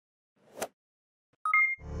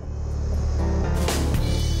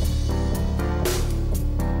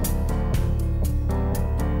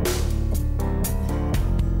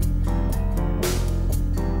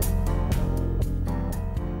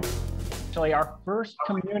actually our first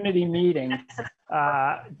community meeting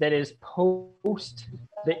that is post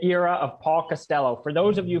the era of Paul Costello. For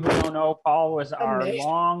those of you who don't know, Paul was our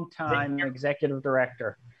longtime executive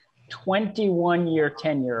director, 21-year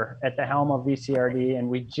tenure at the helm of VCRD, and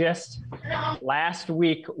we just, last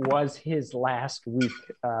week was his last week.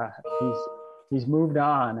 He's moved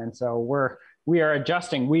on, and so we are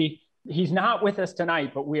adjusting. He's not with us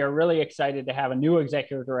tonight, but we are really excited to have a new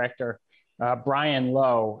executive director, Brian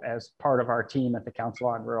Lowe, as part of our team at the Council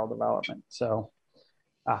on Rural Development. So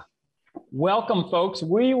welcome, folks.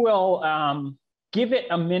 We will give it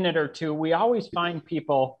a minute or two. We always find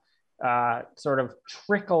people sort of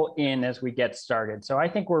trickle in as we get started. So I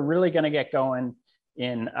think we're really going to get going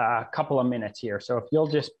in a couple of minutes here. So if you'll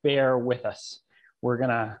just bear with us, we're going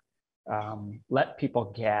to let people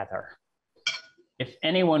gather. If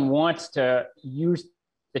anyone wants to use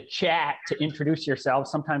the chat to introduce yourselves,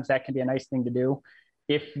 sometimes that can be a nice thing to do.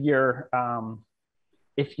 If you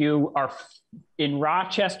are in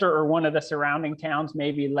Rochester or one of the surrounding towns,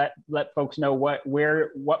 maybe let folks know what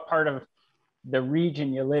part of the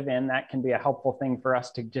region you live in. That can be a helpful thing for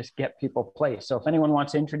us to just get people placed. So if anyone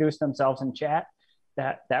wants to introduce themselves in chat,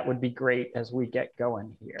 that would be great as we get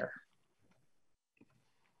going here.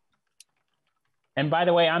 And by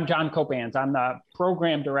the way, I'm John Copans. I'm the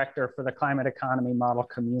program director for the Climate Economy Model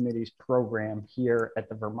Communities program here at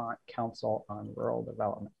the Vermont Council on Rural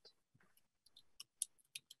Development.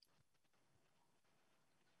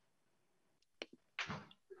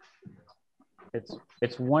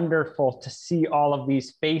 It's wonderful to see all of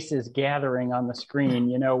these faces gathering on the screen.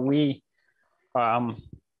 You know, we,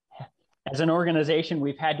 as an organization,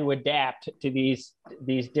 we've had to adapt to these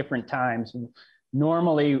different times.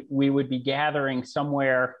 Normally, we would be gathering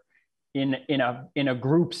somewhere in a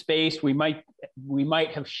group space. We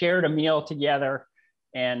might have shared a meal together,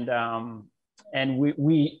 and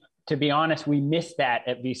we to be honest, we miss that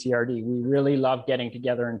at VCRD. We really love getting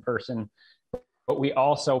together in person, but we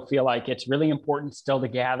also feel like it's really important still to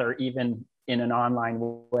gather even in an online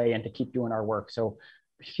way and to keep doing our work. So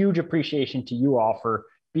huge appreciation to you all for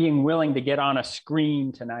being willing to get on a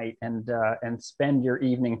screen tonight and spend your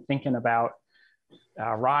evening thinking about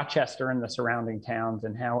Rochester and the surrounding towns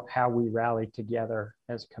and how we rally together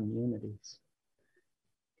as communities.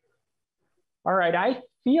 All right, I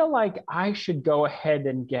feel like I should go ahead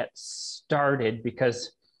and get started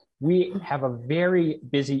because we have a very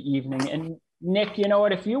busy evening. And Nick, you know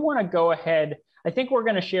what, if you want to go ahead, I think we're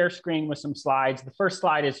going to share screen with some slides. The first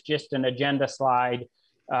slide is just an agenda slide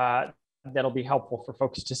that'll be helpful for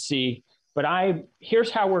folks to see. But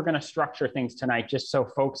here's how we're going to structure things tonight, just so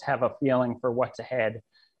folks have a feeling for what's ahead.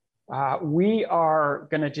 We are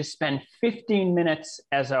going to just spend 15 minutes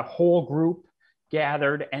as a whole group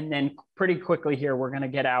gathered, and then pretty quickly here, we're going to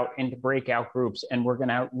get out into breakout groups, and we're going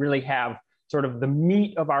to really have sort of the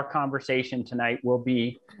meat of our conversation tonight will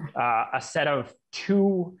be a set of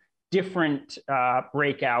 2 different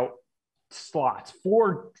breakout slots,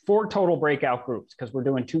 four total breakout groups, because we're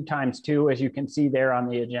doing 2 times 2, as you can see there on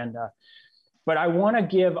the agenda. But I want to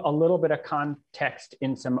give a little bit of context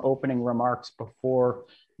in some opening remarks before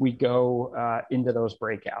we go into those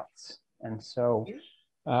breakouts. And so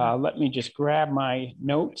let me just grab my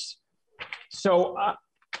notes. So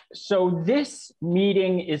this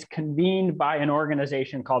meeting is convened by an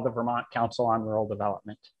organization called the Vermont Council on Rural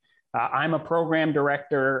Development. I'm a program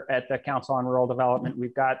director at the Council on Rural Development.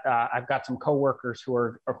 I've got some coworkers who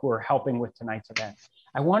are helping with tonight's event.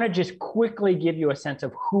 I want to just quickly give you a sense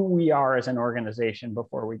of who we are as an organization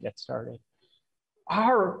before we get started.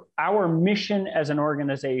 Our mission as an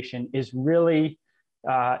organization is really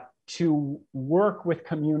to work with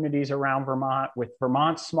communities around Vermont, with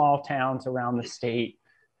Vermont's small towns around the state,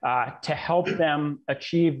 to help them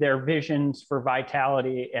achieve their visions for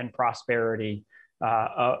vitality and prosperity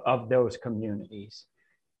of those communities.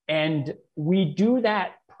 And we do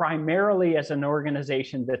that primarily as an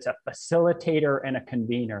organization that's a facilitator and a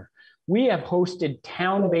convener. We have hosted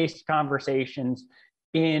town-based conversations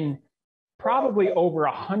in probably over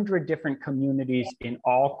 100 different communities in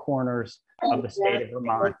all corners of the state of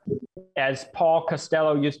Vermont. As Paul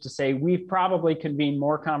Costello used to say, we've probably convened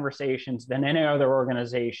more conversations than any other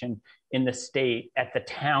organization in the state at the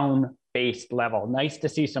town-based level. Nice to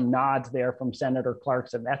see some nods there from Senator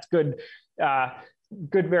Clarkson. That's good,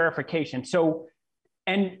 good verification. So,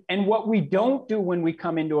 and what we don't do when we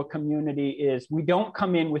come into a community is we don't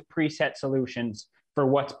come in with preset solutions for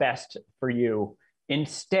what's best for you.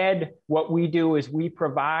 Instead, what we do is we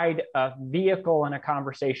provide a vehicle and a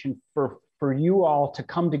conversation for you all to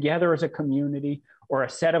come together as a community or a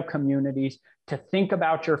set of communities to think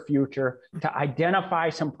about your future, to identify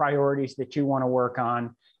some priorities that you want to work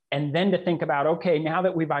on, And then to think about, okay, now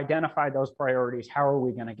that we've identified those priorities, how are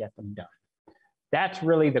we going to get them done? That's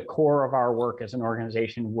really the core of our work as an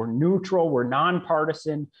organization. We're neutral, we're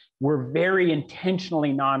nonpartisan, we're very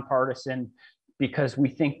intentionally nonpartisan because we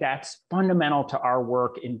think that's fundamental to our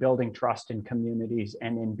work in building trust in communities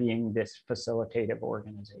and in being this facilitative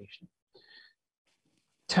organization.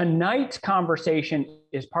 Tonight's conversation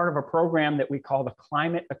is part of a program that we call the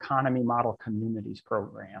Climate Economy Model Communities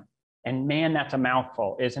Program. And man, that's a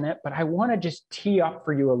mouthful, isn't it? But I want to just tee up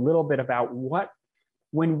for you a little bit about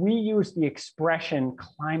when we use the expression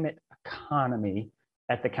climate economy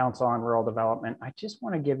at the Council on Rural Development, I just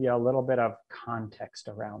want to give you a little bit of context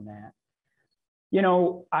around that. You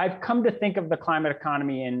know, I've come to think of the climate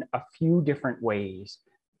economy in a few different ways.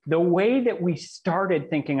 The way that we started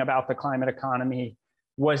thinking about the climate economy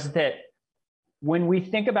was that when we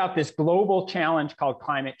think about this global challenge called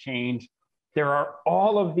climate change, there are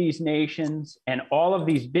all of these nations and all of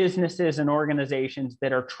these businesses and organizations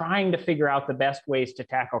that are trying to figure out the best ways to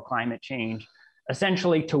tackle climate change,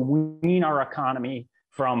 essentially to wean our economy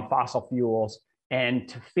from fossil fuels and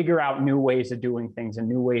to figure out new ways of doing things and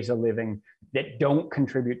new ways of living that don't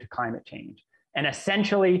contribute to climate change. And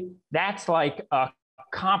essentially, that's like a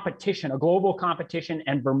competition, a global competition,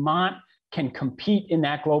 and Vermont can compete in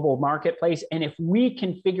that global marketplace. And if we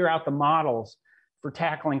can figure out the models for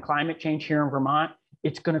tackling climate change here in Vermont,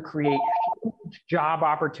 it's going to create huge job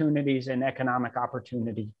opportunities and economic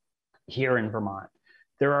opportunity here in Vermont.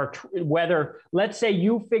 There are, let's say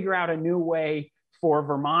you figure out a new way for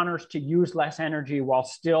Vermonters to use less energy while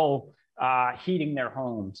still heating their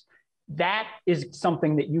homes. That is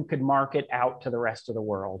something that you could market out to the rest of the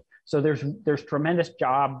world. So there's tremendous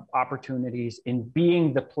job opportunities in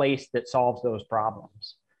being the place that solves those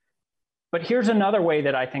problems. But here's another way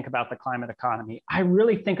that I think about the climate economy. I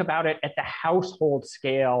really think about it at the household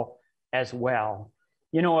scale as well.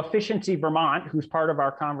 You know, Efficiency Vermont, who's part of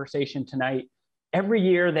our conversation tonight, every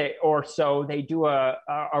year they do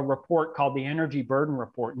a report called the Energy Burden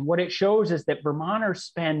Report. And what it shows is that Vermonters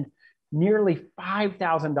spend nearly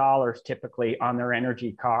 $5,000 typically on their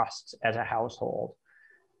energy costs as a household.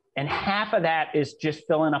 And half of that is just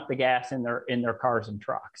filling up the gas in their cars and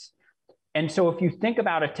trucks. And so if you think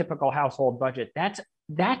about a typical household budget, that's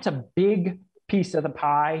a big piece of the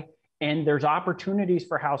pie. And there's opportunities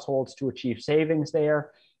for households to achieve savings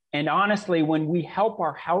there. And honestly, when we help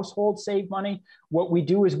our households save money, what we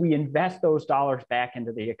do is we invest those dollars back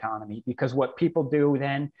into the economy, because what people do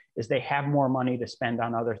then is they have more money to spend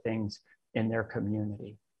on other things in their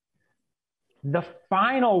community. The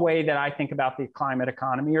final way that I think about the climate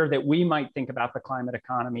economy, or that we might think about the climate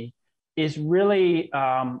economy, is really,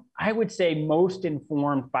 I would say, most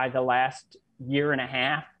informed by the last year and a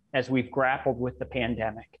half as we've grappled with the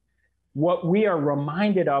pandemic. What we are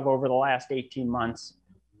reminded of over the last 18 months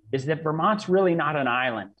is that Vermont's really not an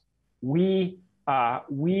island. We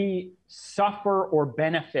suffer or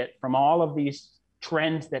benefit from all of these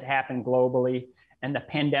trends that happen globally, and the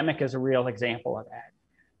pandemic is a real example of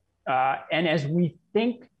that. And as we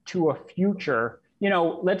think to a future, you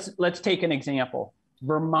know, let's take an example.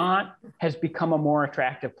 Vermont has become a more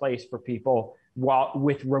attractive place for people,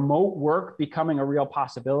 with remote work becoming a real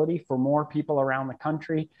possibility for more people around the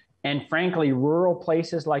country. And frankly, rural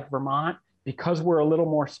places like Vermont, because we're a little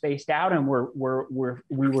more spaced out and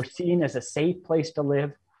we were seen as a safe place to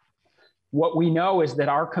live, what we know is that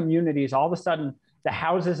our communities, all of a sudden, the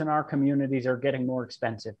houses in our communities are getting more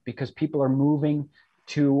expensive because people are moving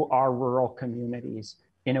to our rural communities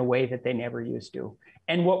in a way that they never used to.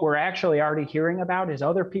 And what we're actually already hearing about is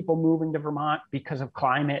other people moving to Vermont because of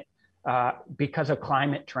climate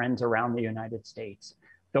trends around the United States.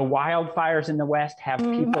 The wildfires in the West have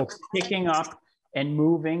people picking up and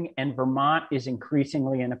moving, and Vermont is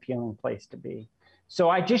increasingly an appealing place to be. So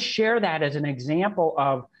I just share that as an example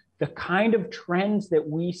of the kind of trends that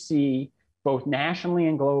we see both nationally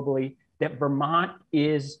and globally that Vermont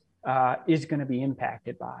is going to be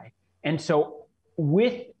impacted by. And so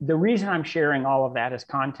with the reason I'm sharing all of that as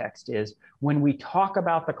context is when we talk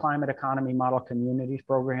about the Climate Economy Model Communities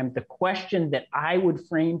Program, the question that I would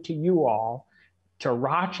frame to you all, to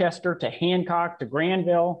Rochester, to Hancock, to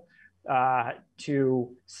Granville, to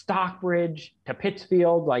Stockbridge, to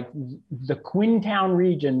Pittsfield, like the Quintown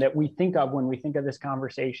region that we think of when we think of this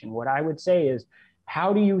conversation, what I would say is,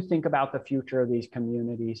 how do you think about the future of these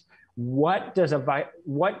communities? What does a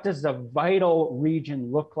vital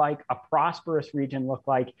region look like, a prosperous region look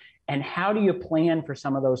like? And how do you plan for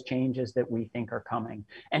some of those changes that we think are coming?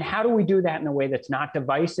 And how do we do that in a way that's not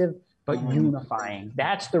divisive, but unifying?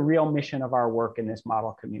 That's the real mission of our work in this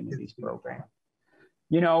Model Communities program.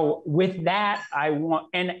 With that, I want,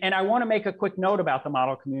 and I want to make a quick note about the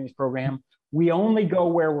Model Communities Program. We only go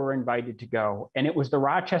where we're invited to go. And it was the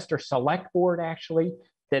Rochester Select Board, actually,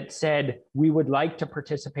 that said we would like to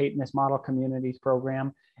participate in this Model Communities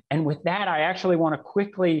Program. And with that, I actually want to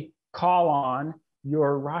quickly call on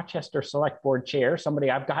your Rochester Select Board Chair,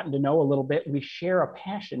 somebody I've gotten to know a little bit. We share a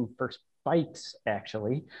passion for bikes,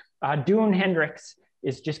 actually. Dune Hendricks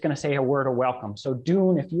is just going to say a word of welcome. So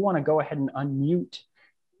Dune, if you want to go ahead and unmute,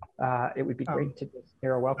 it would be great to just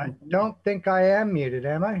hear a welcome. I don't think I am muted,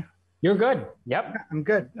 am I? You're good. Yep. I'm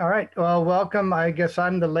good. All right. Well, welcome. I guess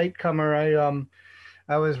I'm the latecomer.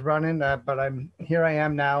 I was running, but here I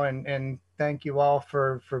am now, and thank you all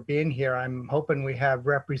for being here. I'm hoping we have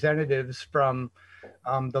representatives from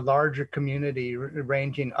the larger community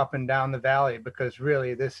ranging up and down the valley, because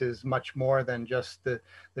really this is much more than just the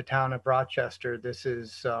town of Rochester. This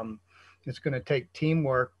is it's going to take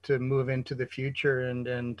teamwork to move into the future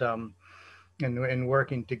and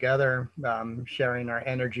working together, sharing our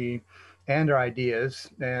energy and our ideas.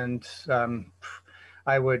 And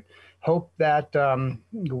I would hope that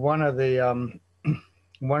one of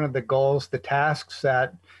the goals, the tasks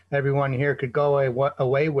that everyone here could go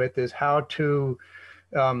away with is how to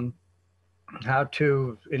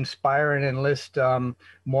inspire and enlist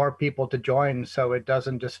more people to join, so it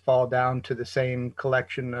doesn't just fall down to the same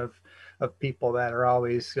collection of people that are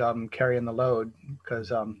always carrying the load,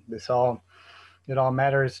 because it all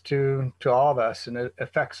matters to all of us, and it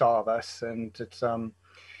affects all of us. And it's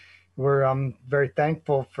we're very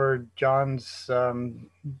thankful for John's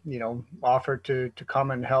offer to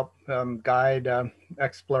come and help guide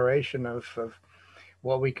exploration of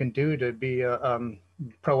what we can do to be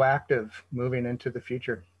proactive moving into the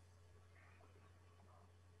future.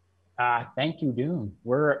 Thank you, Dune.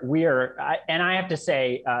 And I have to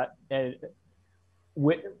say,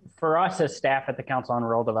 for us as staff at the Council on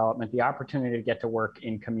Rural Development, the opportunity to get to work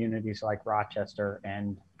in communities like Rochester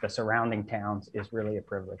and the surrounding towns is really a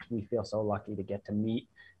privilege. We feel so lucky to get to meet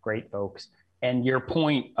great folks. And your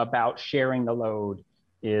point about sharing the load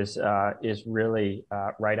is really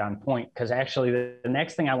right on point, because actually the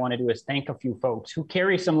next thing I want to do is thank a few folks who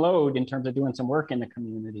carry some load in terms of doing some work in the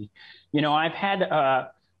community.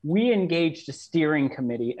 We engaged a steering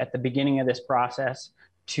committee at the beginning of this process.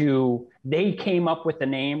 They came up with the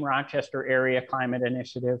name Rochester Area Climate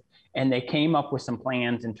Initiative, and they came up with some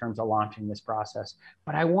plans in terms of launching this process.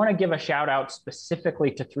 But I want to give a shout out specifically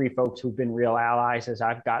to three folks who've been real allies as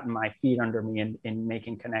I've gotten my feet under me in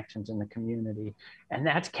making connections in the community. And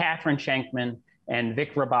that's Catherine Schenkman and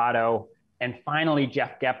Vic Robato, and finally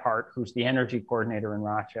Jeff Gephardt, who's the energy coordinator in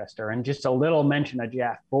Rochester. And just a little mention of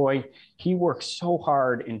Jeff. Boy, he works so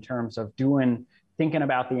hard in terms of thinking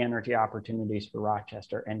about the energy opportunities for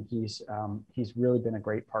Rochester, and he's really been a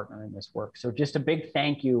great partner in this work. So just a big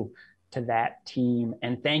thank you to that team,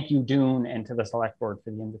 and thank you, Dune, and to the Select Board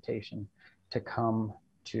for the invitation to come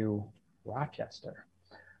to Rochester.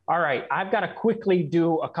 All right, I've got to quickly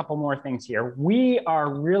do a couple more things here. We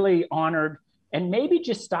are really honored, and maybe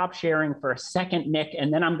just stop sharing for a second, Nick,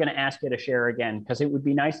 and then I'm going to ask you to share again, because it would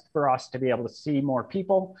be nice for us to be able to see more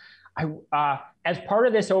people. As part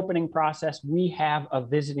of this opening process, we have a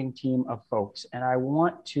visiting team of folks, and I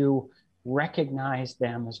want to recognize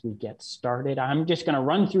them as we get started. I'm just going to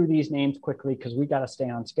run through these names quickly because we got to stay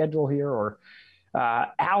on schedule here.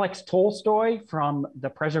 Alex Tolstoy from the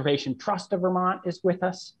Preservation Trust of Vermont is with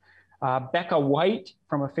us. Becca White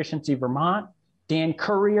from Efficiency Vermont. Dan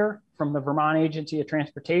Courier from the Vermont Agency of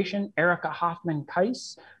Transportation. Erica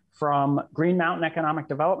Hoffman-Keiss from Green Mountain Economic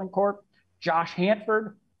Development Corp. Josh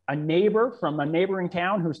Hanford, a neighbor from a neighboring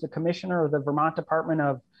town who's the commissioner of the Vermont Department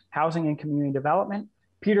of Housing and Community Development.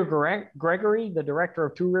 Peter Gregory, the director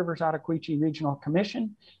of Two Rivers Ottaquechee Regional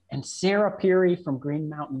Commission, and Sarah Peary from Green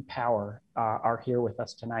Mountain Power are here with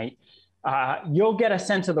us tonight. You'll get a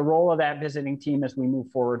sense of the role of that visiting team as we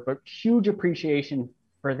move forward, but huge appreciation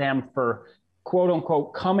for them for quote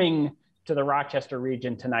unquote coming to the Rochester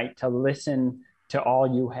region tonight to listen to all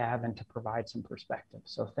you have and to provide some perspective.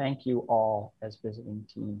 So thank you all as visiting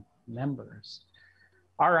team members.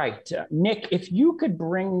 All right, Nick, if you could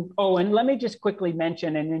bring, and let me just quickly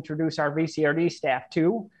mention and introduce our VCRD staff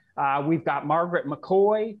too. We've got Margaret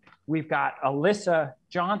McCoy, we've got Alyssa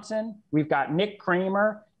Johnson, we've got Nick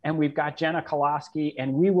Kramer, and we've got Jenna Koloski,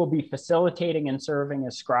 and we will be facilitating and serving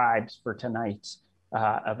as scribes for tonight's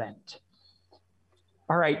event.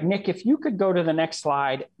 All right, Nick, if you could go to the next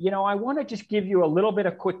slide. I want to just give you a little bit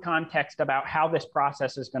of quick context about how this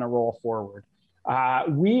process is going to roll forward.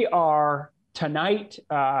 We are tonight,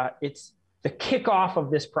 it's the kickoff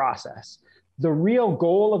of this process. The real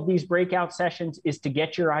goal of these breakout sessions is to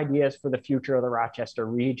get your ideas for the future of the Rochester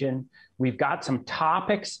region. We've got some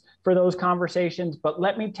topics for those conversations, but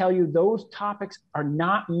let me tell you, those topics are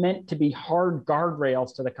not meant to be hard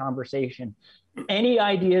guardrails to the conversation. Any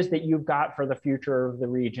ideas that you've got for the future of the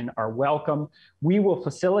region are welcome. We will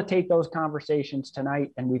facilitate those conversations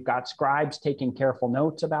tonight, and we've got scribes taking careful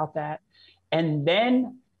notes about that. And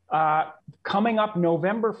then coming up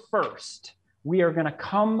November 1st, we are going to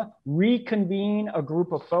come reconvene a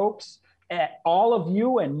group of folks, all of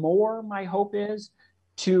you and more, my hope is,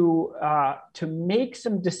 to make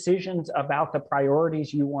some decisions about the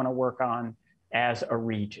priorities you want to work on as a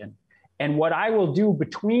region. And what I will do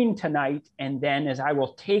between tonight and then is I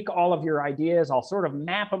will take all of your ideas, I'll sort of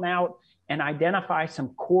map them out and identify some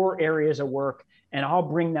core areas of work, and I'll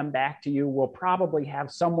bring them back to you. We'll probably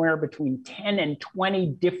have somewhere between 10 and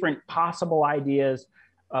 20 different possible ideas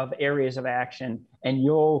of areas of action, and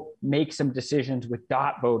you'll make some decisions with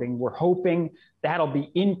dot voting. We're hoping that'll be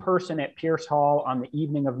in person at Pierce Hall on the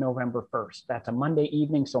evening of November 1st. That's a Monday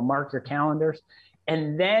evening, so mark your calendars.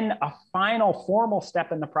 And then a final formal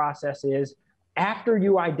step in the process is, after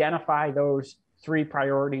you identify those 3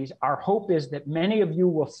 priorities, our hope is that many of you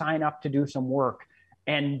will sign up to do some work.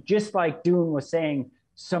 And just like Dune was saying,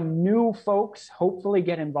 some new folks hopefully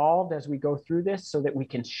get involved as we go through this so that we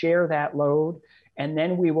can share that load. And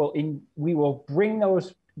then we will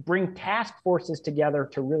bring task forces together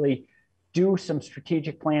to really do some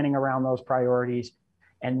strategic planning around those priorities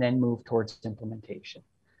and then move towards implementation.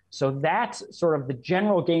 So that's sort of the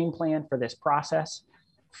general game plan for this process.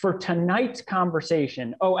 For tonight's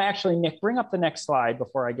conversation, oh, actually, Nick, bring up the next slide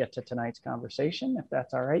before I get to tonight's conversation, if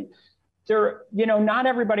that's all right. Not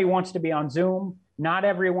everybody wants to be on Zoom. Not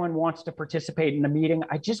everyone wants to participate in the meeting.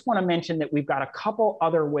 I just want to mention that we've got a couple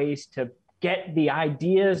other ways to get the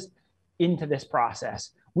ideas into this process.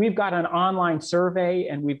 We've got an online survey,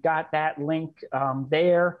 and we've got that link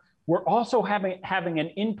there. We're also having an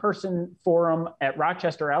in-person forum at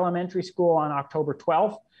Rochester Elementary School on October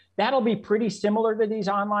 12th. That'll be pretty similar to these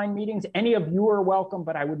online meetings. Any of you are welcome,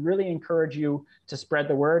 but I would really encourage you to spread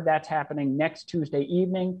the word. That's happening next Tuesday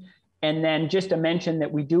evening. And then just to mention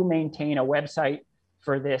that we do maintain a website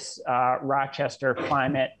for this Rochester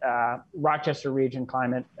Region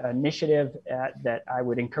Climate Initiative that I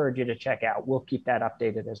would encourage you to check out. We'll keep that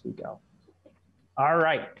updated as we go. All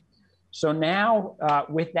right. So now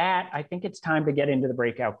with that, I think it's time to get into the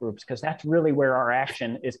breakout groups, because that's really where our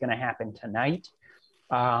action is going to happen tonight.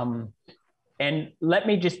 And let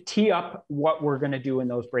me just tee up what we're going to do in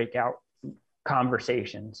those breakout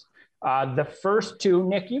conversations. The first 2,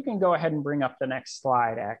 Nick, you can go ahead and bring up the next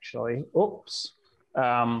slide, actually. Oops.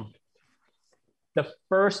 The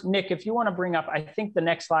first, Nick, if you want to bring up, I think the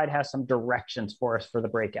next slide has some directions for us for the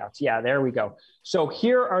breakouts. Yeah, there we go. So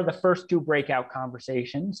here are the first 2 breakout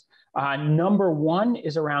conversations. Number 1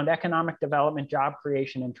 is around economic development, job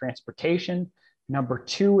creation, and transportation. Number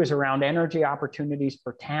 2 is around energy opportunities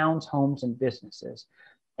for towns, homes, and businesses.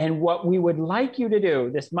 And what we would like you to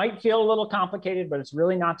do, this might feel a little complicated, but it's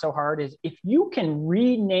really not so hard, is if you can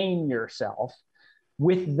rename yourself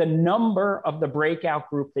with the number of the breakout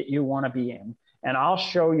group that you want to be in. And I'll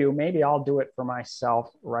show you, maybe I'll do it for myself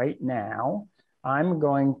right now. I'm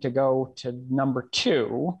going to go to number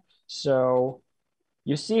 2. So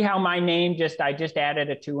you see how my name I just added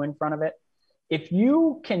a 2 in front of it. If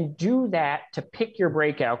you can do that to pick your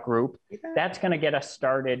breakout group, that's going to get us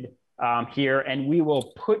started here, and we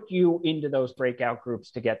will put you into those breakout groups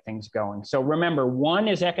to get things going. So remember, 1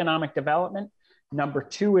 is economic development. Number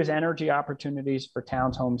 2 is energy opportunities for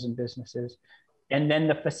towns, homes, and businesses. And then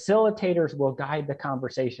the facilitators will guide the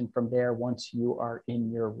conversation from there once you are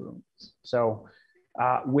in your rooms. So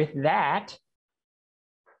with that,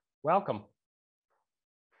 welcome.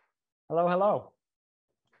 Hello, hello.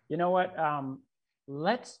 You know what?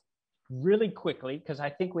 Let's really quickly, because I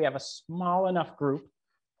think we have a small enough group,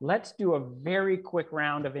 let's do a very quick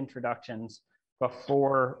round of introductions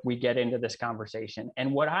before we get into this conversation.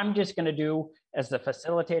 And what I'm just going to do as the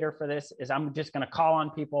facilitator for this is I'm just going to call on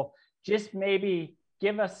people. Just maybe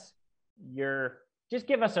let's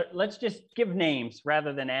just give names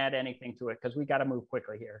rather than add anything to it, because we got to move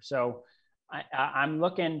quickly here. So I'm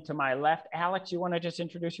looking to my left. Alex, you want to just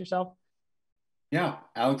introduce yourself? Yeah,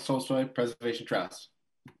 Alex Tolstoy, Preservation Trust.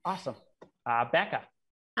 Awesome. Becca.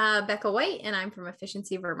 Becca White, and I'm from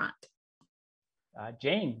Efficiency, Vermont.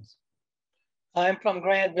 James. I'm from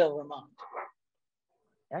Granville, Vermont.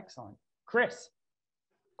 Excellent. Chris.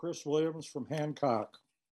 Chris Williams from Hancock.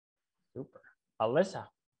 Super. Alyssa.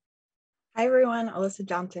 Hi, everyone. Alyssa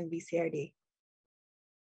Johnson, VCRD.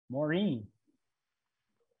 Maureen.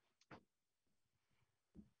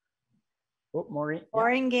 Oh, Maureen. Yeah,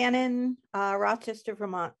 Maureen Gannon, Rochester,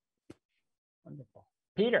 Vermont. wonderful.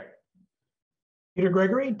 Peter. Peter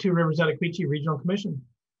Gregory, Two Rivers Adequachi Regional Commission.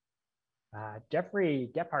 Jeffrey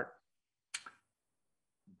Gephardt.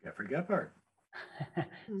 Jeffrey Gephardt.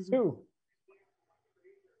 Sue.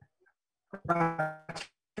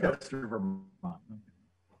 Rochester, Vermont.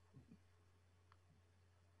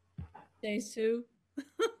 Hey, Sue.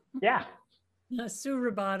 Yeah. Sue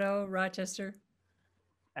Roboto, Rochester.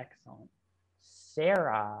 Excellent.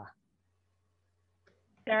 Sarah.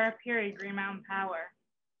 Sarah Peary, Green Mountain Power.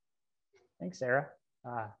 Thanks, Sarah.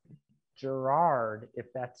 Gerard, if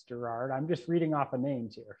that's Gerard. I'm just reading off of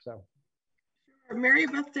names here. So Mary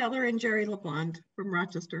Beth Deller and Jerry LaPlante from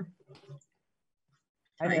Rochester.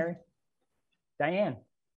 Hi, Mary. Diane.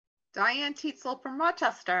 Diane Tietzel from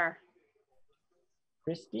Rochester.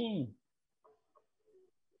 Christine.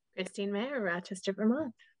 Christine Mayer, Rochester,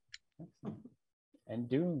 Vermont. Excellent. And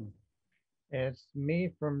Dune. It's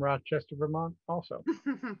me from Rochester, Vermont also.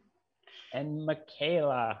 And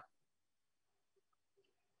Michaela.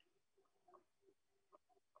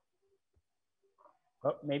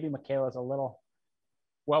 Oh, maybe Michaela's a little.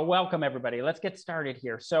 Well, welcome everybody. Let's get started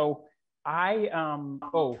here. So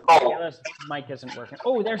Michaela's mic isn't working.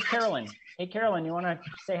 Oh, there's Carolyn. Hey, Carolyn, you want to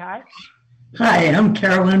say hi? Hi, I'm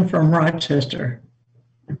Carolyn from Rochester.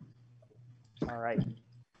 All right.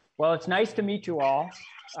 Well, it's nice to meet you all.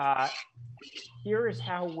 Here is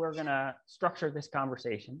how we're going to structure this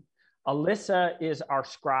conversation. Alyssa is our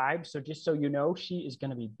scribe. So just so you know, she is going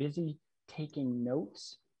to be busy taking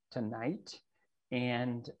notes tonight.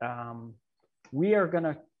 And we are going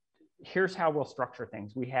to, here's how we'll structure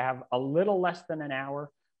things. We have a little less than an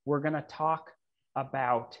hour. We're going to talk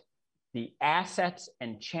about the assets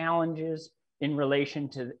and challenges in relation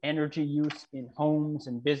to energy use in homes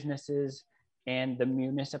and businesses and the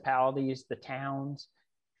municipalities, the towns.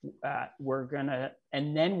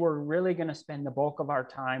 And then we're really going to spend the bulk of our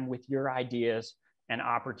time with your ideas and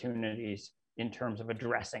opportunities in terms of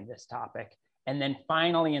addressing this topic. And then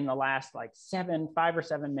finally, in the last 5 or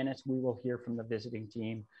 7 minutes, we will hear from the visiting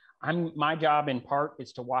team. My job in part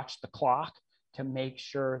is to watch the clock to make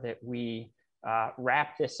sure that we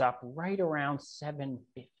wrap this up right around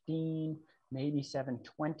 7:15, maybe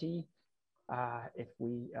 7:20, if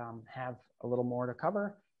we have a little more to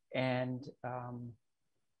cover. And,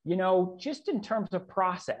 just in terms of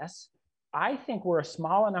process, I think we're a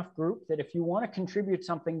small enough group that if you want to contribute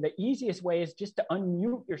something, the easiest way is just to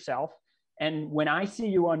unmute yourself. And when I see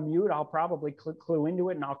you unmute, I'll probably clue into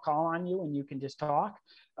it and I'll call on you and you can just talk.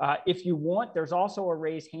 If you want, there's also a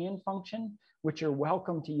raise hand function, which you're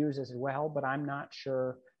welcome to use as well, but I'm not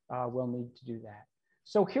sure we'll need to do that.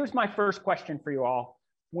 So here's my first question for you all.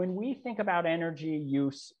 When we think about energy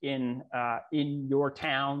use in your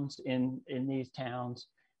towns, in these towns,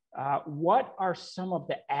 what are some of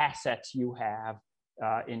the assets you have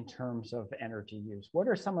in terms of energy use? What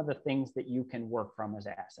are some of the things that you can work from as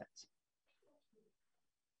assets?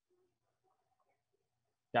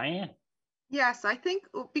 Diane? Yes, I think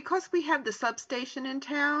because we have the substation in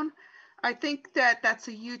town, I think that that's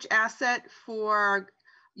a huge asset for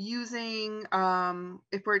using,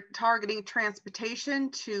 if we're targeting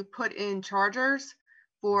transportation, to put in chargers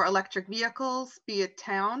for electric vehicles, be it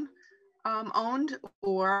town owned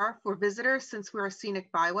or for visitors, since we're a scenic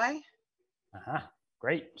byway.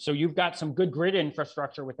 Great. So you've got some good grid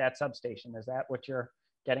infrastructure with that substation. Is that what you're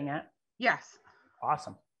getting at? Yes.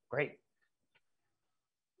 Awesome. Great.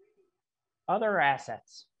 Other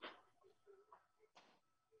assets.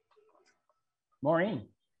 Maureen.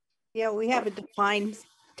 Yeah, we have a defined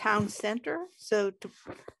town center. So to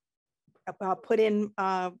put in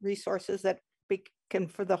resources that can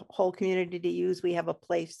for the whole community to use, we have a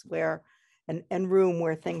place where and room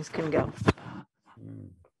where things can go. Mm-hmm.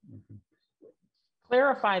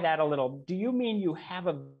 Clarify that a little. Do you mean you have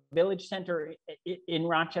a village center in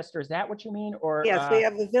Rochester? Is that what you mean? Or yes, we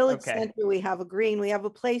have a village okay. center, we have a green, we have a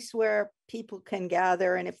place where people can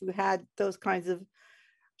gather. And if we had those kinds of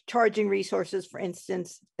charging resources, for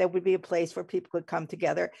instance, there would be a place where people could come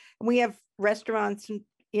together. And we have restaurants and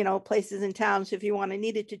places in town. So if you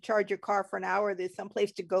needed to charge your car for an hour, there's some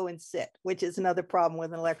place to go and sit, which is another problem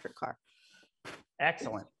with an electric car.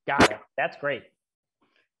 Excellent. Got it. That's great.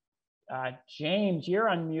 James, you're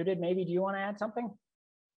unmuted. Maybe do you want to add something?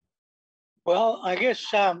 Well, I guess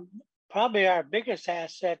probably our biggest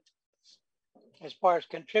asset as far as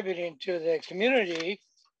contributing to the community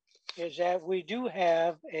is that we do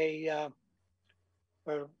have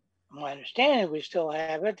or my understanding, we still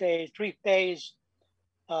have it, a 3-phase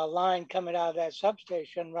line coming out of that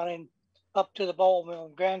substation running up to the bowl mill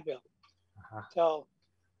in Granville. So,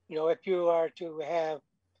 if you are to have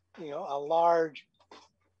a large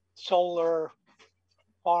solar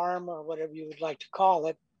farm or whatever you would like to call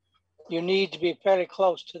it, you need to be fairly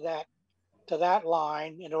close to that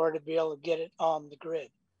line in order to be able to get it on the grid.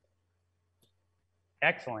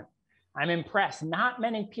 Excellent. I'm impressed. Not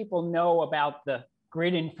many people know about the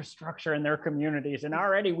grid infrastructure in their communities, and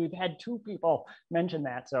already we've had 2 people mention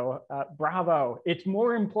that. So bravo. It's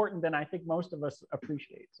more important than I think most of us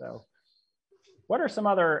appreciate. So what are some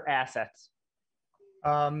other assets?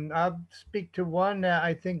 I'll speak to one.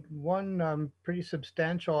 I think one pretty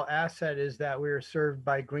substantial asset is that we are served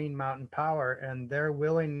by Green Mountain Power, and their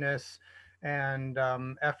willingness and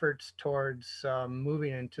efforts towards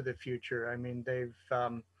moving into the future. I mean,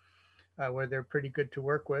 where they're pretty good to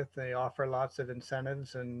work with. They offer lots of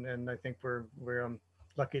incentives, and I think we're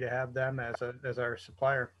lucky to have them as our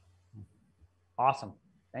supplier. Awesome.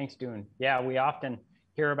 Thanks, Dune. Yeah, we often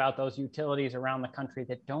hear about those utilities around the country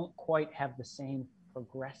that don't quite have the same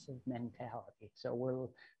progressive mentality. So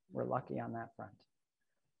we're lucky on that front.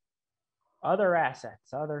 Other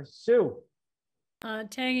assets, Sue.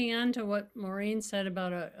 Tagging on to what Maureen said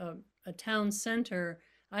about a town center,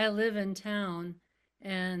 I live in town,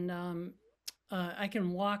 and I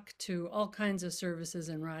can walk to all kinds of services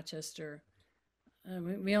in Rochester.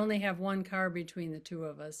 We only have 1 car between the 2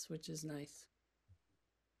 of us, which is nice.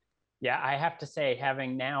 Yeah, I have to say,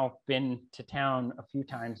 having now been to town a few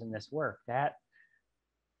times in this work,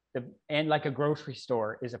 and like a grocery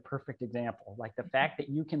store is a perfect example. Like the fact that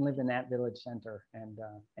you can live in that village center and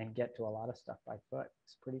get to a lot of stuff by foot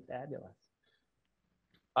is pretty fabulous.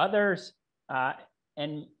 Others,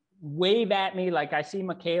 and wave at me, like I see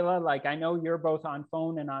Michaela, like I know you're both on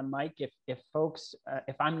phone and on mic. If folks,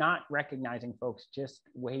 if I'm not recognizing folks, just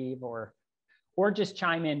wave or just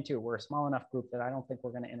chime in too. We're a small enough group that I don't think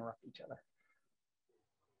we're going to interrupt each other.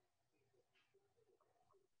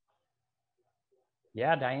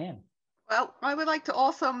 Yeah, Diane. Well, I would like to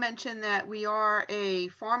also mention that we are a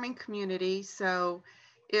farming community. So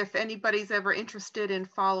if anybody's ever interested in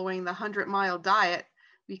following the 100-mile diet,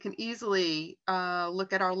 we can easily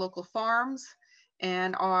look at our local farms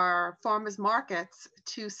and our farmers markets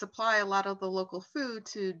to supply a lot of the local food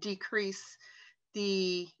to decrease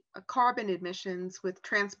the carbon emissions with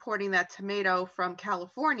transporting that tomato from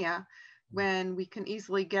California when we can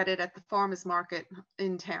easily get it at the farmers market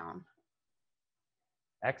in town.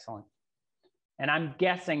 Excellent. And I'm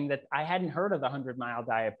guessing that I hadn't heard of the 100-mile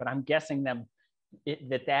diet, but I'm guessing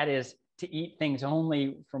that is to eat things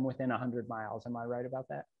only from within 100 miles. Am I right about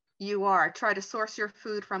that? You are. Try to source your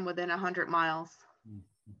food from within 100 miles.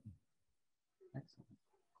 Excellent.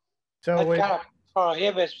 So that kind of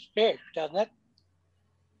prohibits fish, doesn't it?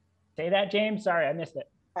 Say that, James. Sorry, I missed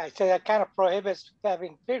it. I say that kind of prohibits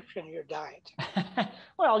having fish in your diet.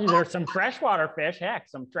 Well, there's some freshwater fish, heck,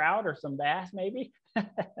 some trout or some bass, maybe.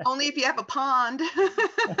 Only if you have a pond.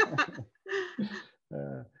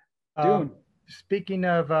 Speaking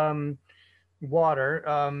of water,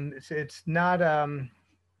 it's not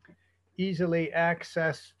easily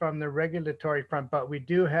accessed from the regulatory front, but we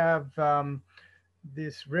do have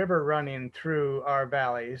this river running through our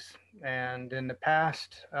valleys, and in the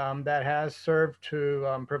past that has served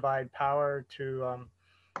to provide power to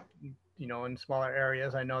in smaller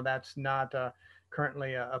areas. I know that's not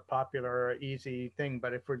currently a popular or easy thing,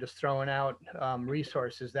 but if we're just throwing out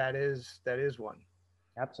resources, that is one.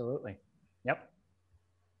 Absolutely. Yep.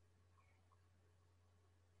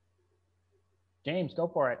 James, go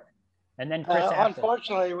for it. And then Chris.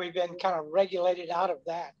 Unfortunately, we've been kind of regulated out of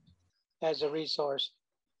that as a resource.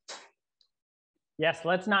 Yes,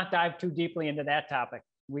 let's not dive too deeply into that topic.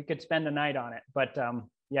 We could spend a night on it, but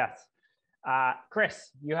yes. Chris,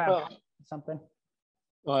 you have something?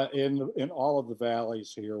 In all of the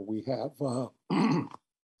valleys here, we have,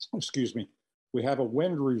 excuse me, we have a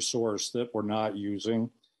wind resource that we're not using.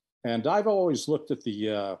 And I've always looked at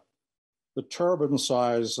the turbine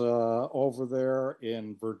size over there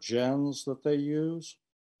in Virgins that they use,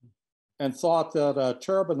 and thought that a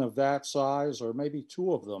turbine of that size, or maybe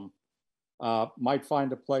 2 of them, might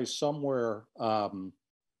find a place somewhere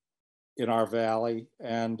in our valley,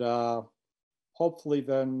 and hopefully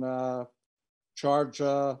then charge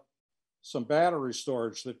some battery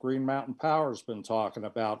storage that Green Mountain Power has been talking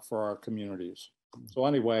about for our communities. So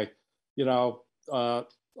anyway,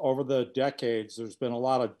 over the decades, there's been a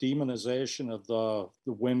lot of demonization of the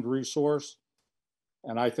wind resource,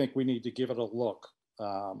 and I think we need to give it a look.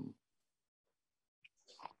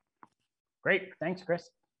 Great, thanks, Chris.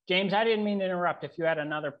 James, I didn't mean to interrupt. If you had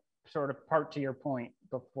another sort of part to your point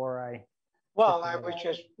before I. Well, I was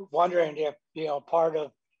just wondering if part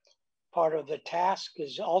of the task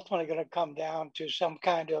is ultimately going to come down to some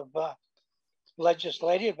kind of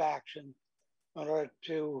legislative action in order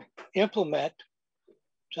to implement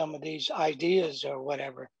some of these ideas or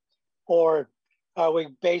whatever? Or are we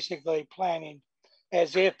basically planning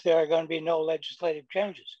as if there are going to be no legislative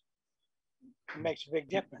changes? It makes a big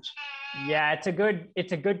difference. Yeah, it's a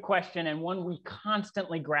good question, and one we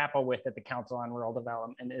constantly grapple with at the Council on Rural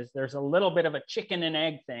Development. Is there's a little bit of a chicken and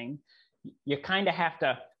egg thing. You kind of have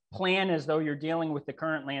to plan as though you're dealing with the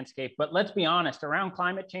current landscape, but let's be honest, around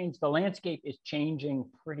climate change, the landscape is changing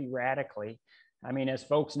pretty radically. I mean, as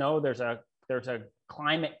folks know, there's a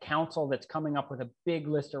climate council that's coming up with a big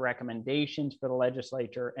list of recommendations for the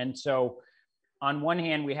legislature. And so on one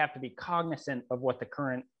hand, we have to be cognizant of what the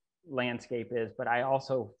current landscape is, but I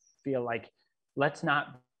also feel like let's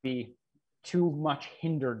not be too much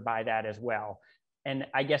hindered by that as well. And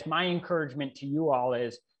I guess my encouragement to you all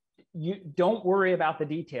is you don't worry about the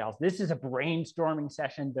details. This is a brainstorming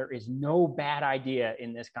session. There is no bad idea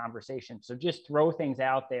in this conversation. So just throw things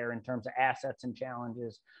out there in terms of assets and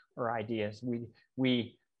challenges or ideas.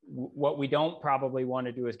 What we don't probably want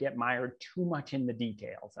to do is get mired too much in the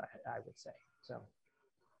details, I would say. So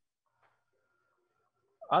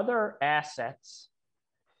other assets.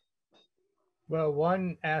 Well,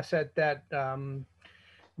 one asset that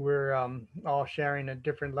we're all sharing at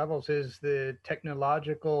different levels is the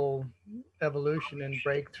technological evolution and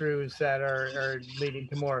breakthroughs that are leading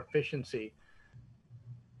to more efficiency.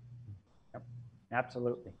 Yep,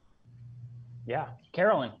 absolutely. Yeah,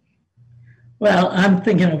 Carolyn. Well, I'm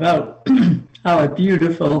thinking about our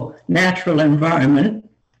beautiful natural environment.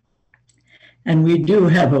 And we do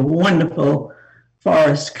have a wonderful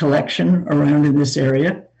forest collection around in this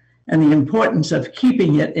area, and the importance of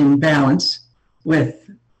keeping it in balance with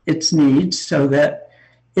its needs so that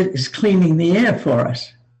it is cleaning the air for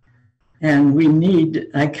us. And we need,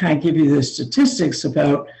 I can't give you the statistics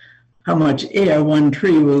about how much air one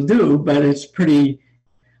tree will do, but it's pretty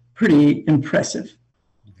impressive.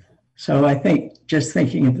 So I think just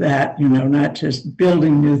thinking of that, you know, not just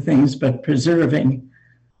building new things, but preserving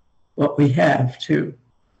what we have too.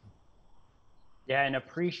 Yeah, and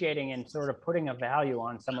appreciating and sort of putting a value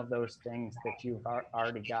on some of those things that you've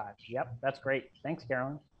already got. Yep, that's great. Thanks,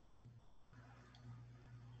 Carolyn.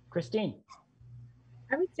 Christine.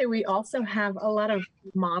 I would say we also have a lot of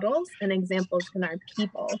models and examples in our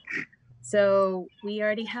people. So we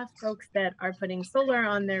already have folks that are putting solar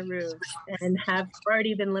on their roofs and have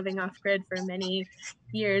already been living off grid for many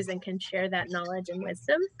years and can share that knowledge and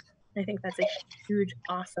wisdom. I think that's a huge,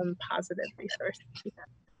 awesome, positive resource.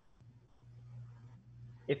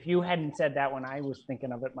 If you hadn't said that one, I was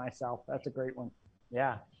thinking of it myself. That's a great one.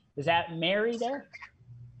 Yeah. Is that Mary there?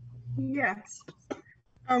 Yes.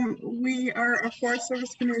 We are a Forest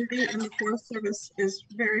Service community, and the Forest Service is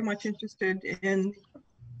very much interested in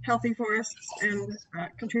healthy forests and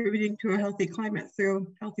contributing to a healthy climate through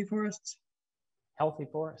healthy forests. Healthy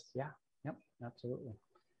forests, yeah. Yep, absolutely.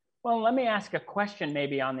 Well, let me ask a question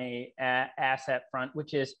maybe on the asset front,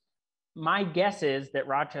 which is, my guess is that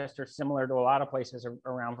Rochester is similar to a lot of places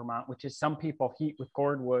around Vermont, which is some people heat with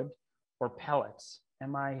cordwood or pellets.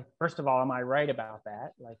 First of all, am I right about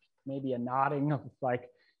that? Like maybe a nodding of like,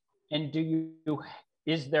 and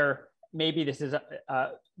is there, maybe this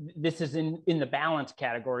is in the balance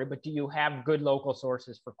category, but do you have good local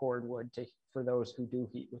sources for cordwood for those who do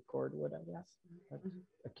heat with cordwood, I guess? That's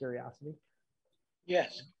a curiosity.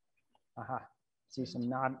 Yes. Aha, see some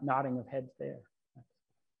nodding of heads there. That's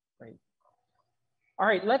great. All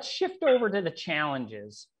right, let's shift over to the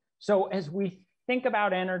challenges. So as we think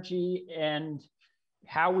about energy and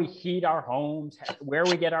how we heat our homes, where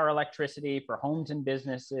we get our electricity for homes and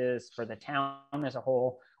businesses, for the town as a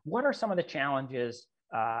whole, what are some of the challenges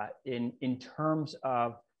in terms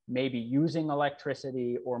of maybe using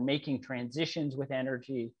electricity or making transitions with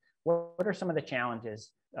energy? What are some of the challenges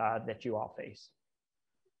that you all face?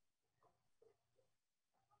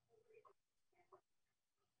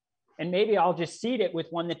 And maybe I'll just seed it with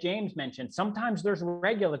one that James mentioned. Sometimes there's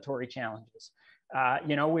regulatory challenges.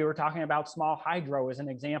 You know, we were talking about small hydro as an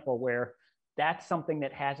example where that's something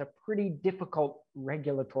that has a pretty difficult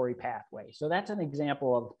regulatory pathway. So that's an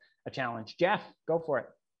example of a challenge. Jeff, go for it.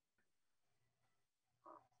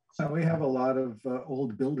 So we have a lot of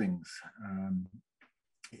old buildings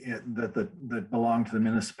that belong to the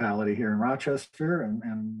municipality here in Rochester.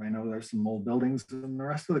 And I know there's some old buildings in the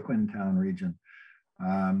rest of the Quintown region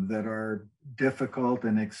that are difficult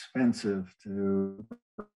and expensive to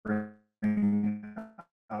bring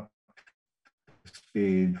up to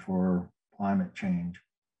speed for climate change.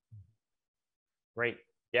 Great.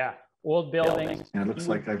 Yeah. Old buildings. And it looks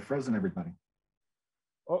like I've frozen everybody.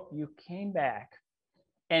 Oh, you came back.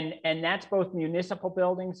 And that's both municipal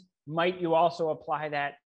buildings. Might you also apply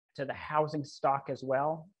that to the housing stock as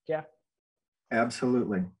well, Jeff?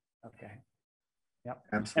 Absolutely. Okay. Yep.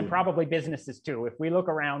 Absolutely. And probably businesses too. If we look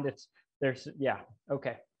around, yeah.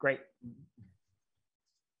 Okay, great.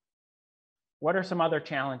 What are some other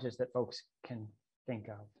challenges that folks can think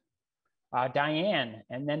of? Diane,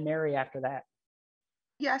 and then Mary after that.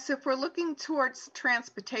 Yes, if we're looking towards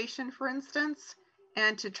transportation, for instance,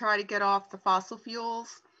 and to try to get off the fossil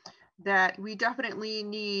fuels, that we definitely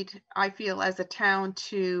need, I feel, as a town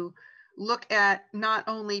to look at not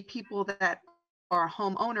only people that are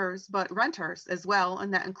homeowners, but renters as well,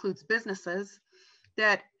 and that includes businesses.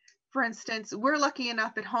 That, for instance, we're lucky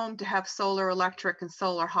enough at home to have solar electric and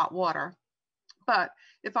solar hot water. But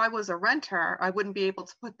if I was a renter, I wouldn't be able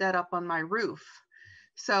to put that up on my roof.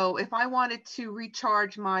 So if I wanted to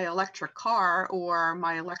recharge my electric car or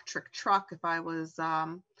my electric truck, if I was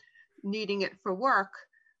needing it for work,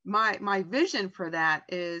 my vision for that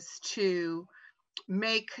is to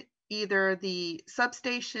make either the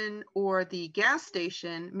substation or the gas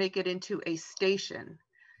station, make it into a station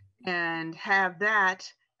and have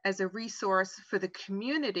that as a resource for the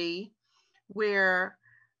community, where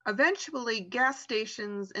eventually gas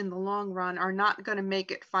stations in the long run are not going to make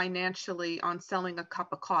it financially on selling a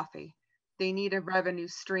cup of coffee. They need a revenue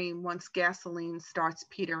stream once gasoline starts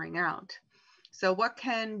petering out. So what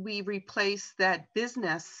can we replace that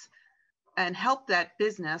business and help that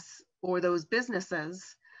business or those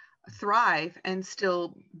businesses thrive and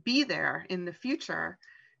still be there in the future?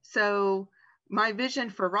 So my vision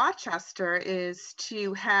for Rochester is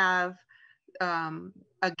to have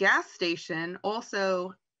a gas station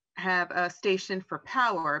also have a station for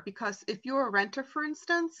power, because if you're a renter, for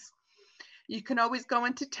instance, you can always go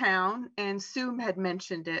into town, and Sue had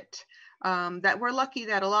mentioned it, that we're lucky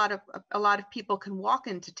that a lot of people can walk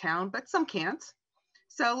into town, but some can't.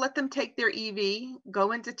 So let them take their EV,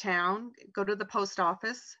 go into town, go to the post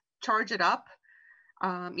office, charge it up,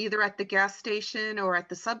 either at the gas station or at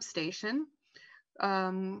the substation,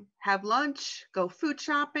 have lunch, go food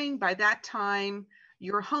shopping. By that time,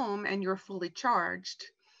 you're home and you're fully charged.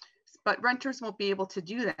 But renters won't be able to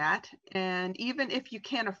do that. And even if you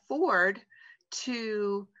can't afford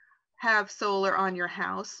to have solar on your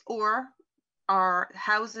house, or our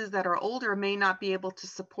houses that are older may not be able to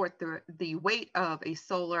support the weight of a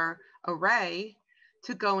solar array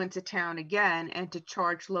to go into town again and to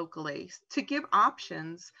charge locally, to give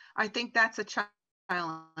options. I think that's a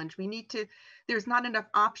challenge. There's not enough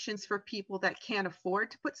options for people that can't afford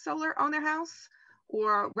to put solar on their house,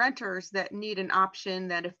 or renters that need an option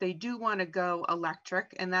that if they do want to go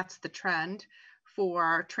electric, and that's the trend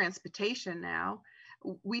for transportation now,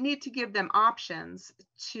 we need to give them options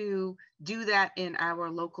to do that in our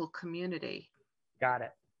local community. Got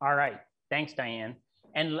it. All right. Thanks, Diane.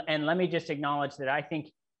 And let me just acknowledge that I think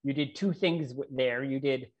you did two things there. You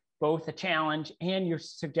did both a challenge and you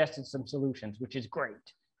suggested some solutions, which is great,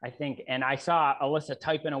 I think. And I saw Alyssa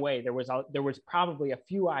typing away. There was probably a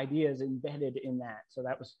few ideas embedded in that. So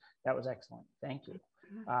that was excellent. Thank you.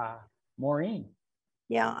 Maureen.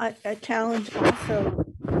 Yeah, a challenge also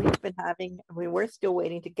we've been having. I mean, we're still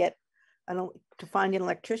waiting to find an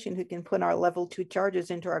electrician who can put our level 2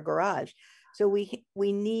 chargers into our garage. So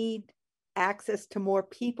we need access to more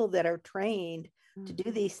people that are trained to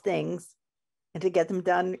do these things and to get them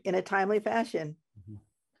done in a timely fashion.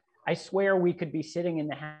 I swear we could be sitting in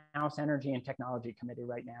the House Energy and Technology Committee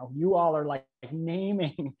right now. You all are like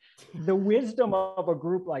naming the wisdom of a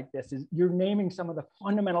group like this. Is you're naming some of the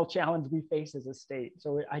fundamental challenge we face as a state.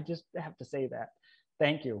 So I just have to say that.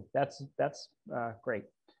 Thank you. That's great.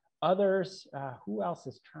 Others, who else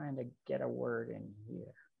is trying to get a word in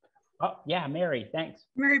here? Oh, yeah, Mary, thanks.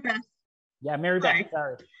 Mary Beth. Yeah, Mary Beth,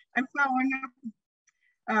 sorry. I'm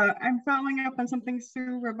following up on something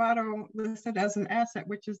Sue Roboto listed as an asset,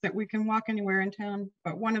 which is that we can walk anywhere in town.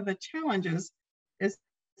 But one of the challenges is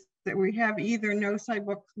that we have either no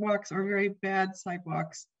sidewalks or very bad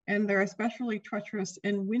sidewalks, and they're especially treacherous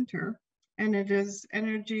in winter. And it is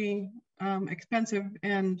energy expensive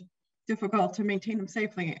and difficult to maintain them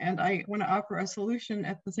safely. And I want to offer a solution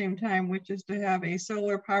at the same time, which is to have a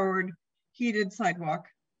solar powered heated sidewalk.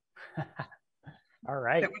 All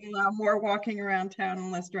right. That would allow more walking around town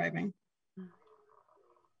and less driving.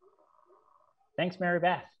 Thanks, Mary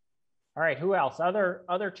Beth. All right, who else?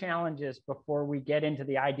 Other challenges before we get into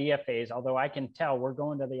the idea phase, although I can tell we're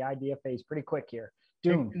going to the idea phase pretty quick here.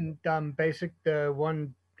 Doom. The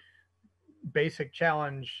one basic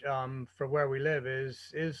challenge for where we live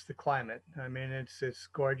is the climate. I mean, it's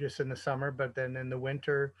gorgeous in the summer, but then in the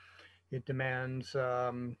winter, it demands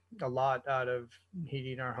a lot out of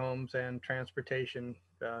heating our homes and transportation.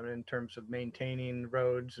 in terms of maintaining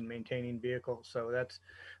roads and maintaining vehicles. So that's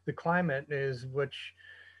the climate is which,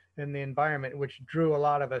 and the environment which drew a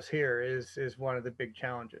lot of us here is one of the big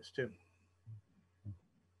challenges too.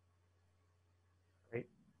 Great.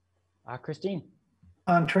 Christine.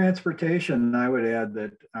 On transportation, I would add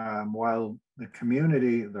that while the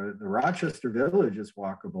community, the Rochester Village is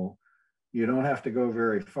walkable, you don't have to go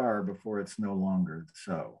very far before it's no longer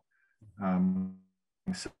so.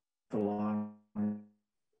 Along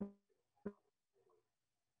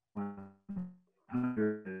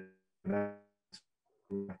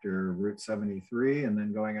after Route 73 and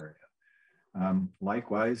then going area.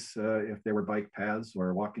 Likewise, if there were bike paths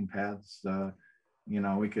or walking paths, you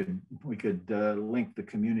know, we could link the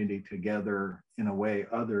community together in a way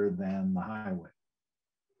other than the highway.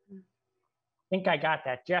 I think I got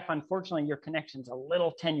that. Jeff, unfortunately, your connection's a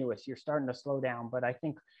little tenuous. You're starting to slow down, but I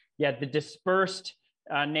think, yeah, the dispersed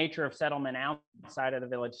nature of settlement outside of the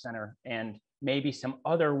village center and maybe some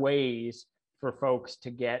other ways for folks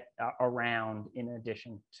to get around in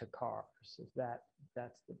addition to cars. Is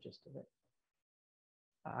that's the gist of it.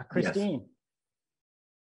 Christine.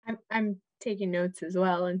 Yes. I'm taking notes as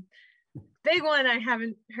well. And big one I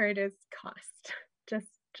haven't heard is cost.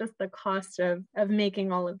 Just the cost of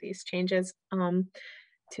making all of these changes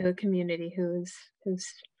to a community who's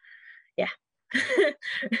yeah.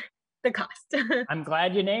 The cost. I'm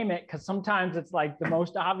glad you name it, because sometimes it's like the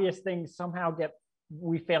most obvious things somehow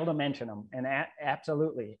we fail to mention them. And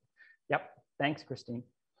absolutely. Yep. Thanks, Christine.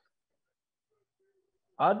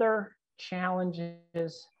 Other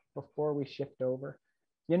challenges before we shift over?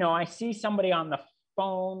 You know, I see somebody on the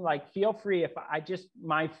phone, like feel free if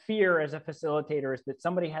my fear as a facilitator is that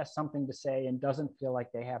somebody has something to say and doesn't feel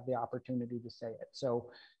like they have the opportunity to say it. So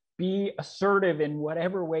be assertive in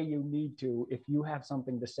whatever way you need to if you have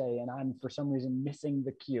something to say and I'm for some reason missing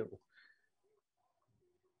the cue.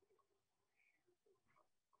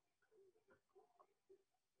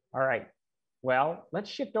 All right, well, let's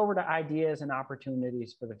shift over to ideas and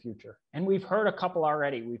opportunities for the future. And we've heard a couple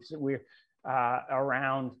already. We're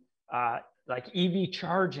around like EV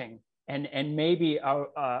charging and maybe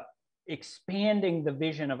expanding the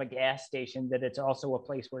vision of a gas station that it's also a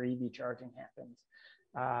place where EV charging happens.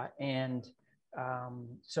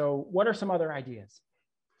 So what are some other ideas?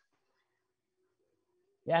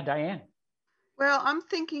 Yeah, Diane. Well, I'm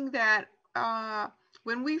thinking that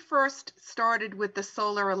when we first started with the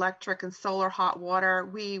solar electric and solar hot water,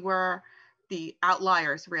 we were the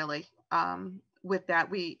outliers really with that.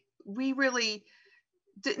 We really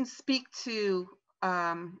didn't speak to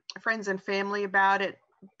friends and family about it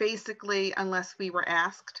basically unless we were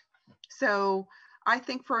asked. So I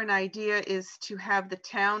think for an idea is to have the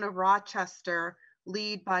town of Rochester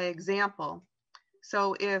lead by example.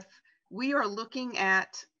 So if we are looking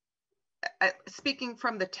at, speaking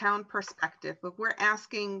from the town perspective, if we're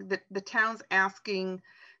asking, the town's asking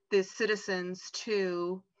the citizens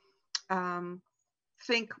to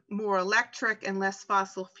think more electric and less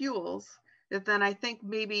fossil fuels, then I think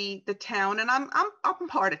maybe the town, and I'm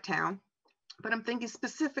part of town, but I'm thinking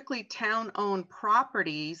specifically town-owned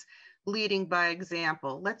properties leading by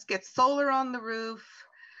example. Let's get solar on the roof,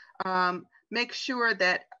 make sure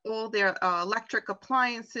that all their electric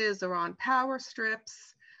appliances are on power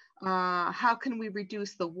strips. How can we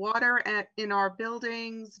reduce the water in our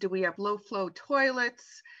buildings? Do we have low flow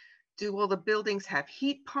toilets? Do all the buildings have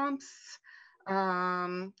heat pumps?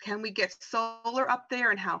 Can we get solar up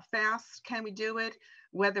there and how fast can we do it?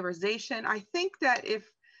 Weatherization. I think that if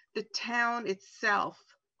the town itself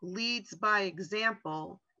leads by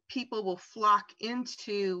example, people will flock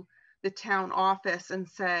into the town office and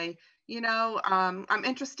say, you know, I'm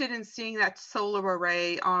interested in seeing that solar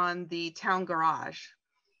array on the town garage,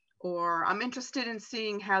 or I'm interested in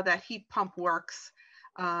seeing how that heat pump works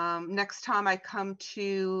next time I come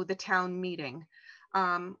to the town meeting.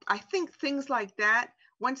 I think things like that,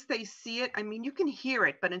 once they see it, I mean, you can hear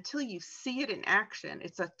it, but until you see it in action,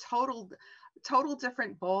 it's a total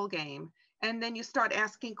different ball game. And then you start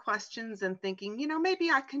asking questions and thinking, you know, maybe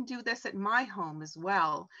I can do this at my home as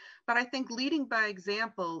well. But I think leading by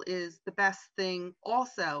example is the best thing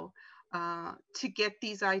also to get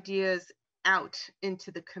these ideas out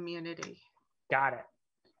into the community. Got it.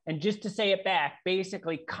 And just to say it back,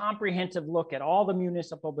 basically comprehensive look at all the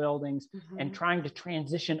municipal buildings and trying to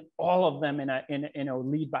transition all of them in a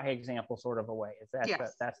lead by example sort of a way. That's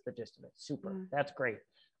the gist of it. Super. That's great.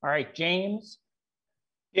 All right, James.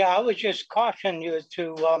 Yeah, I would just caution you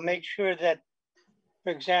to make sure that,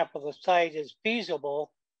 for example, the site is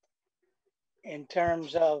feasible in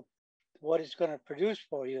terms of what it's going to produce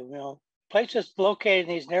for you. You know, places located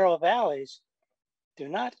in these narrow valleys do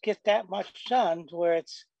not get that much sun where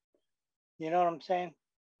it's, you know what I'm saying?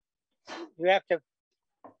 You have to,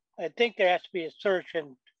 I think there has to be a search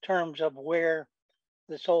in terms of where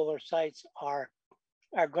the solar sites are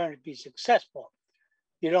going to be successful.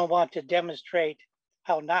 You don't want to demonstrate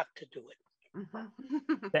how not to do it.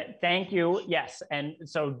 Thank you. Yes. And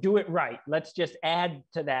so do it right. Let's just add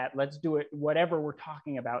to that. Let's do it, whatever we're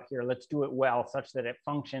talking about here, let's do it well such that it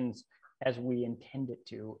functions as we intend it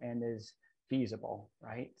to and is feasible,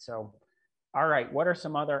 right? So, all right, what are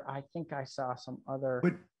some other, I think I saw some other,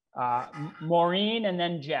 Maureen and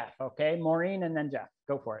then Jeff, okay? Maureen and then Jeff,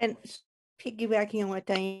 go for it. And piggybacking on what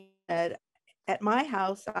Diane said, at my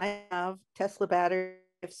house, I have Tesla battery,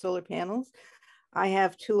 solar panels. I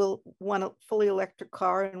have one fully electric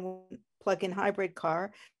car and one plug-in hybrid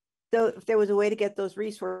car. So if there was a way to get those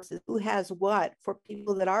resources, who has what, for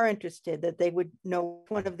people that are interested, that they would know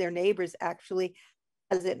one of their neighbors actually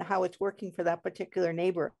has it and how it's working for that particular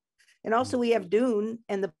neighbor. And also we have Dune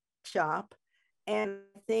and the shop. And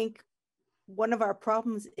I think one of our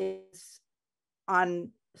problems is on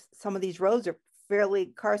some of these roads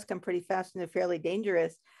cars come pretty fast and they're fairly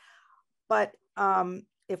dangerous. But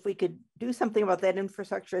if we could do something about that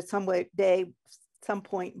infrastructure at some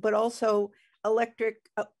point, but also electric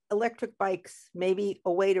bikes, maybe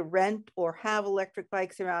a way to rent or have electric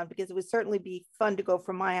bikes around, because it would certainly be fun to go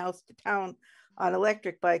from my house to town on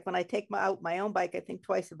electric bike. When I take out my own bike, I think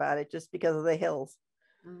twice about it just because of the hills.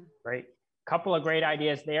 Great. Couple of great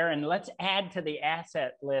ideas there. And let's add to the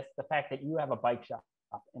asset list the fact that you have a bike shop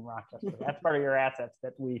in Rochester. That's part of your assets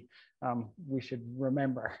that we should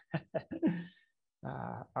remember.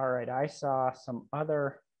 All right, I saw some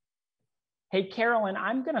other. Hey, Carolyn,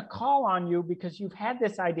 I'm going to call on you because you've had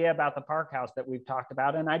this idea about the park house that we've talked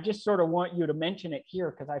about, and I just sort of want you to mention it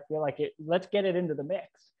here because I feel like let's get it into the mix.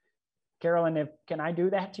 Carolyn, can I do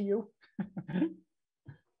that to you?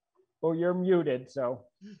 Oh, you're muted, so.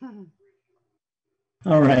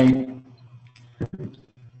 All right.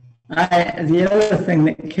 The other thing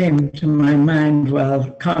that came to my mind while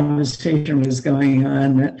the conversation was going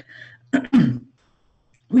on, that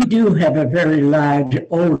we do have a very large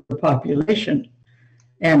older population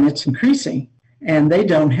and it's increasing, and they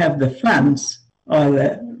don't have the funds or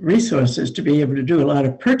the resources to be able to do a lot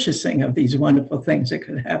of purchasing of these wonderful things that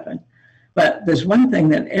could happen. But there's one thing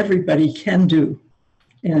that everybody can do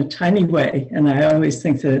in a tiny way, and I always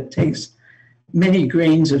think that it takes many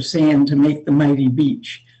grains of sand to make the mighty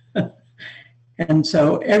beach. And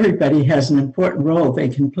so everybody has an important role they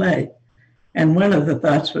can play. And one of the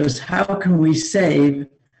thoughts was, how can we save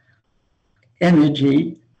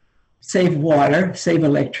energy, save water, save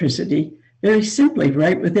electricity, very simply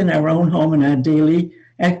right within our own home and our daily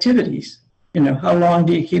activities? You know, how long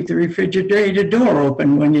do you keep the refrigerator door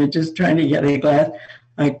open when you're just trying to get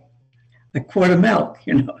a quart of milk,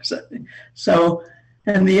 you know? So,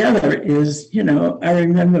 and the other is, you know, I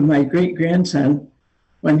remember my great-grandson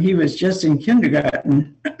when he was just in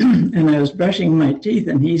kindergarten and I was brushing my teeth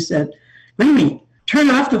and he said, "Mimi,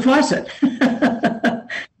 turn off the faucet."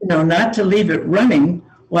 You know, not to leave it running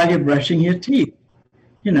while you're brushing your teeth,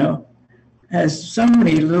 you know, has so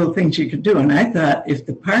many little things you could do. And I thought if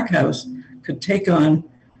the park house could take on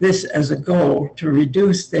this as a goal to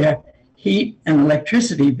reduce their heat and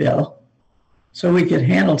electricity bill so we could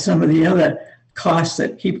handle some of the other costs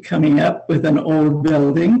that keep coming up with an old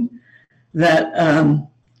building, that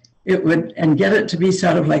it would, and get it to be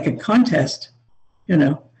sort of like a contest, you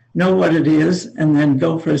know what it is and then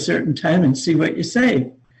go for a certain time and see what you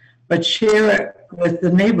save, but share it with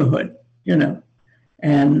the neighborhood, you know,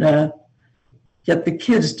 and get the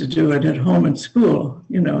kids to do it at home and school,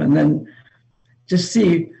 you know, and then just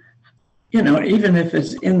see, you know, even if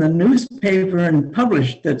it's in the newspaper and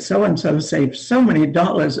published that so-and-so saved so many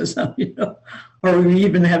dollars or something, you know, or we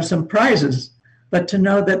even have some prizes, but to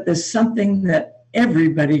know that there's something that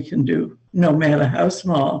everybody can do, no matter how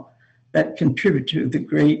small, that contribute to the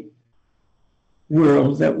great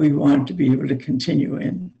world that we want to be able to continue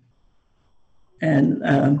in. And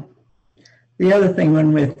the other thing,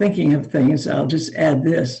 when we're thinking of things, I'll just add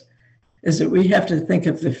this, is that we have to think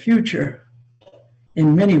of the future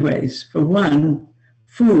in many ways. For one,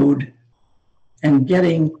 food and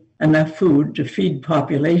getting enough food to feed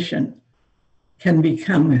population can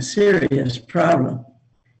become a serious problem.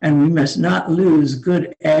 And we must not lose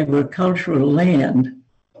good agricultural land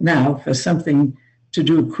now for something to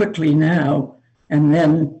do quickly now and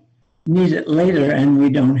then need it later and we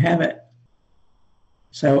don't have it.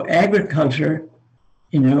 So agriculture,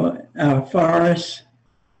 you know, our forests,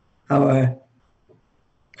 our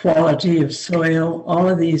quality of soil, all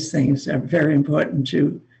of these things are very important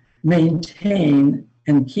to maintain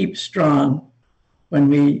and keep strong when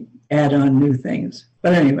we add on new things.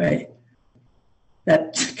 But anyway,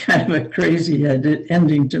 that's kind of a crazy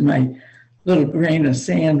ending to my little grain of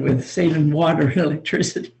sand with saving water and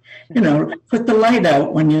electricity. You know, put the light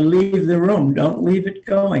out when you leave the room. Don't leave it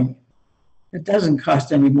going. It doesn't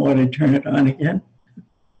cost any more to turn it on again.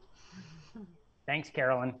 Thanks,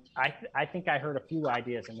 Carolyn. I think I heard a few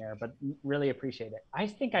ideas in there, but really appreciate it. I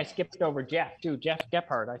think I skipped over Jeff too. Jeff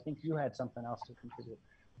Gephardt, I think you had something else to contribute.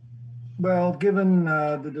 Well, given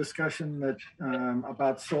the discussion that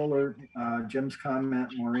about solar, Jim's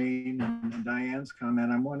comment, Maureen, and Diane's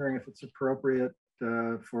comment, I'm wondering if it's appropriate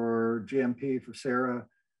for GMP, for Sarah,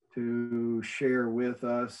 to share with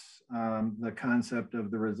us the concept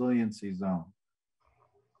of the resiliency zone.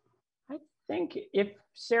 I think if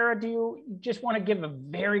Sarah, do you just want to give a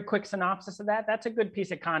very quick synopsis of that? That's a good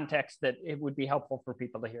piece of context that it would be helpful for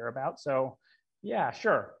people to hear about. So yeah,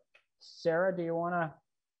 sure. Sarah, do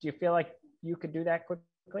you feel like you could do that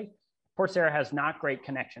quickly? Poor Sarah has not great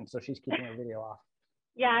connection, so she's keeping her video off.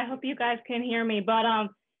 Yeah, I hope you guys can hear me. But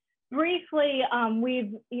briefly,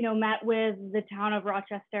 we've met with the town of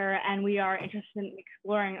Rochester, and we are interested in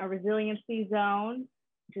exploring a resiliency zone,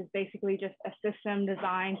 which is basically just a system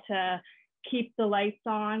designed to keep the lights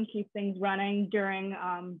on, keep things running during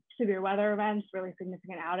severe weather events, really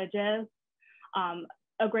significant outages.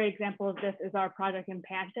 A great example of this is our project in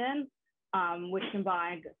Panton, which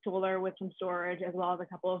combined solar with some storage, as well as a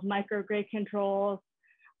couple of microgrid controls,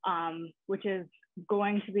 which is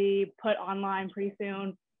going to be put online pretty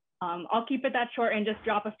soon. I'll keep it that short and just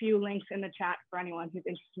drop a few links in the chat for anyone who's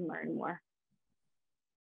interested in learning more.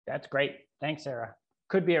 That's great. Thanks, Sarah.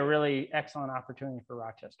 Could be a really excellent opportunity for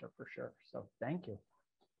Rochester for sure. So thank you.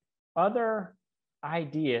 Other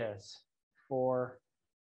ideas for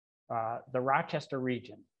the Rochester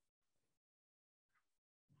region?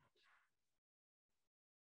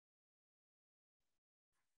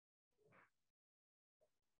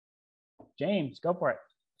 James, go for it.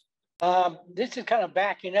 This is kind of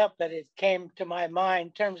backing up, but it came to my mind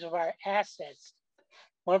in terms of our assets.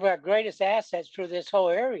 One of our greatest assets through this whole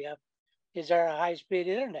area is our high-speed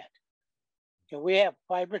internet. And we have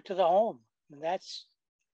fiber to the home, and that's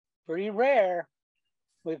pretty rare.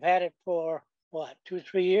 We've had it for, what,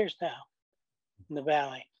 2-3 years now in the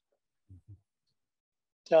Valley.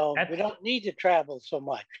 So we don't need to travel so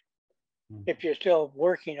much if you're still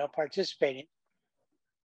working or participating.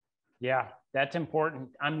 Yeah, that's important.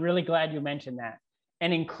 I'm really glad you mentioned that.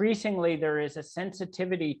 And increasingly, there is a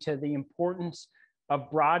sensitivity to the importance of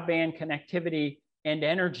broadband connectivity and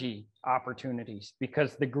energy opportunities,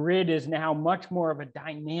 because the grid is now much more of a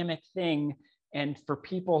dynamic thing. And for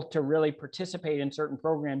people to really participate in certain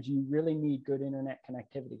programs, you really need good internet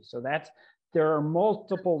connectivity. So there are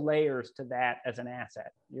multiple layers to that as an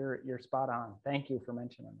asset. You're spot on. Thank you for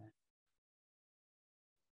mentioning that.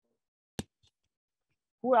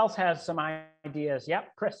 Who else has some ideas?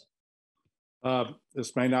 Yep, Chris.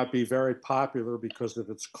 This may not be very popular because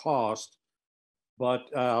of its cost, but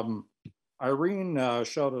Irene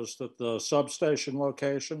showed us that the substation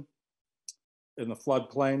location in the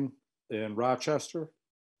floodplain in Rochester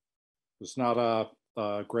is not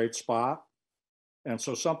a great spot. And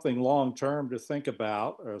so something long-term to think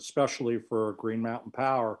about, especially for Green Mountain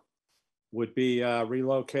Power, would be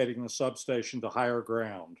relocating the substation to higher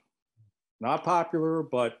ground. Not popular,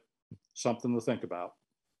 but something to think about.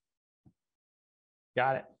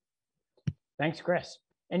 Got it. Thanks, Chris.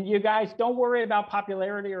 And you guys, don't worry about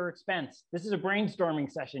popularity or expense. This is a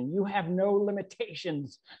brainstorming session. You have no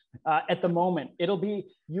limitations at the moment. It'll be,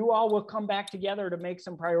 you all will come back together to make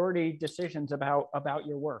some priority decisions about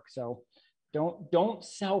your work. So don't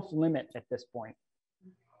self-limit at this point.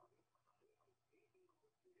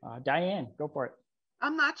 Diane, go for it.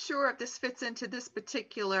 I'm not sure if this fits into this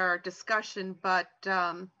particular discussion, but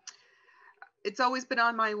it's always been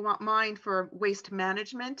on my mind for waste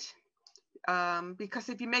management. Because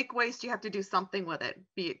if you make waste, you have to do something with it,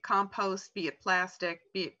 be it compost, be it plastic,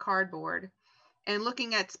 be it cardboard. And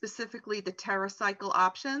looking at specifically the TerraCycle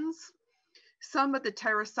options, some of the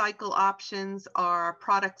TerraCycle options are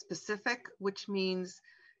product specific, which means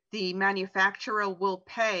the manufacturer will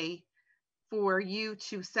pay for you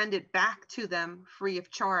to send it back to them free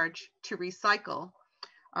of charge to recycle,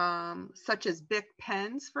 such as Bic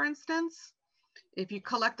pens, for instance. If you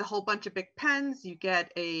collect a whole bunch of Bic pens, you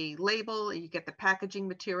get a label, you get the packaging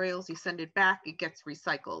materials, you send it back, it gets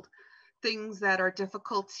recycled. Things that are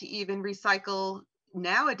difficult to even recycle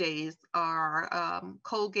nowadays are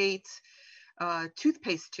Colgate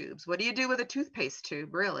toothpaste tubes. What do you do with a toothpaste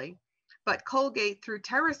tube, really? But Colgate through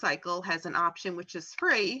TerraCycle has an option which is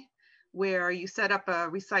free, where you set up a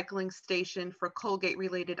recycling station for Colgate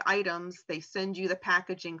related items. They send you the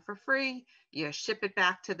packaging for free, you ship it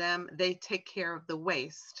back to them, they take care of the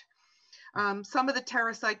waste. Some of the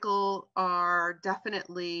TerraCycle are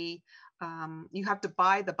definitely, you have to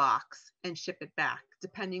buy the box and ship it back,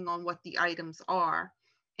 depending on what the items are.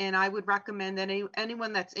 And I would recommend that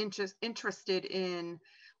anyone that's interested in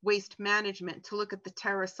waste management to look at the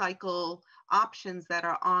TerraCycle options that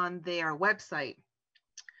are on their website.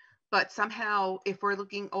 But somehow, if we're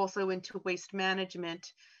looking also into waste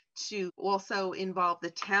management, to also involve the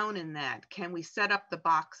town in that, can we set up the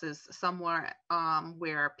boxes somewhere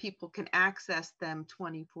where people can access them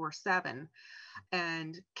 24/7?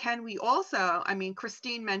 And can we also, I mean,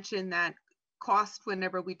 Christine mentioned that cost,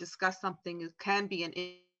 whenever we discuss something, can be an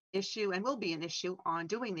issue and will be an issue on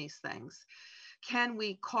doing these things. Can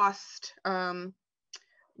we cost,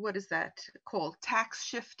 what is that called? Tax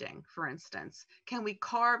shifting, for instance. Can we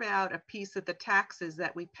carve out a piece of the taxes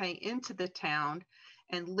that we pay into the town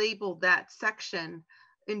and label that section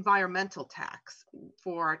environmental tax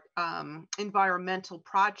for environmental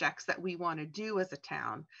projects that we want to do as a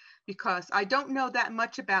town? Because I don't know that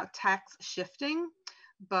much about tax shifting,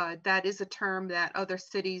 but that is a term that other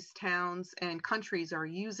cities, towns, and countries are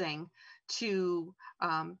using to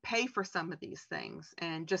pay for some of these things,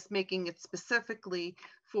 and just making it specifically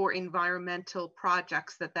for environmental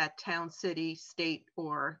projects that that town, city, state,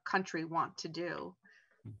 or country want to do.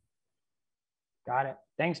 Got it.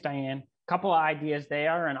 Thanks, Diane. Couple of ideas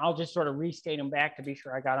there, and I'll just sort of restate them back to be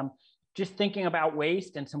sure I got them. Just thinking about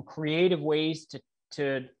waste and some creative ways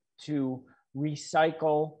to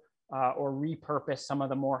recycle or repurpose some of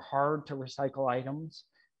the more hard to recycle items.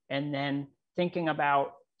 And then thinking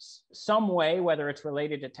about some way, whether it's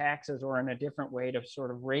related to taxes or in a different way, to sort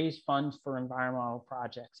of raise funds for environmental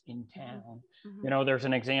projects in town. Mm-hmm. You know, there's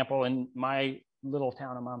an example in my little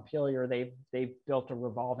town of Montpelier. They've built a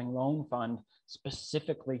revolving loan fund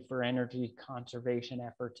specifically for energy conservation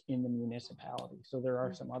efforts in the municipality. So there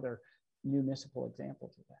are some other municipal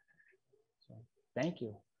examples of that. So thank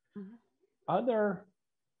you. Mm-hmm. Other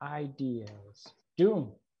ideas?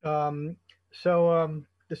 Dune.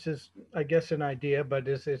 This is, I guess, an idea, but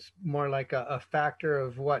it's more like a factor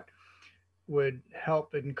of what would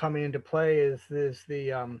help in coming into play is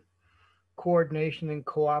the coordination and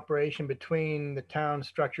cooperation between the town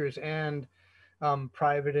structures and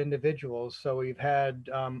private individuals. So we've had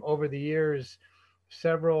over the years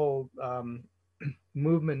several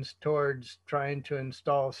movements towards trying to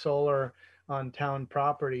install solar on town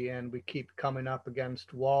property, and we keep coming up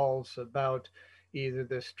against walls about either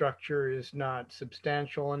the structure is not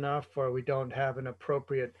substantial enough or we don't have an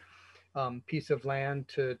appropriate piece of land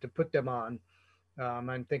to put them on.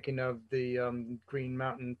 I'm thinking of the Green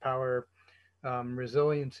Mountain Power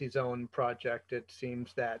Resiliency Zone project. It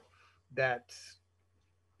seems that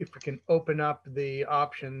if we can open up the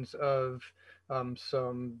options of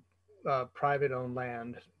some private owned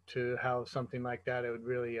land to house something like that, it would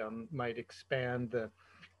really might expand the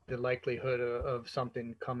likelihood of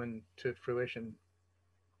something coming to fruition.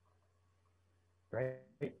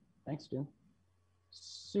 Great. Thanks, Jim.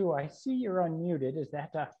 Sue, I see you're unmuted. Is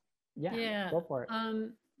that yeah, go for it.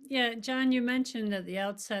 Yeah, John, you mentioned at the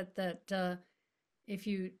outset that if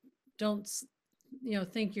you don't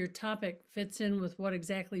think your topic fits in with what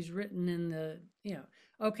exactly is written in the,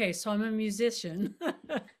 okay, so I'm a musician.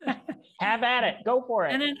 Have at it. Go for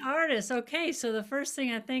it. And an artist. Okay, so the first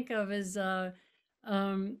thing I think of is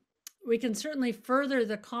we can certainly further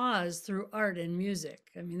the cause through art and music.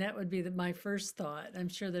 I mean, that would be my first thought. I'm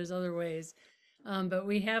sure there's other ways. But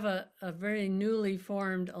we have a very newly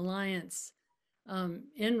formed alliance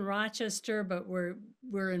in Rochester, but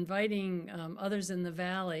we're inviting others in the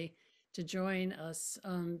Valley to join us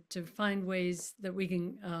to find ways that we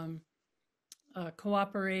can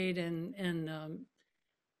cooperate and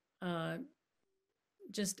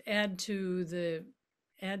just add to the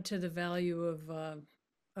value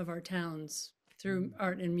of our towns through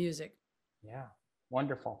art and music. Yeah,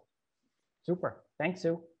 wonderful, super. Thanks,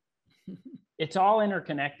 Sue. It's all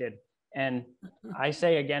interconnected, and I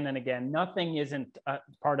say again and again, nothing isn't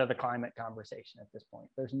part of the climate conversation at this point.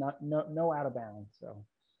 There's no out of bounds. So,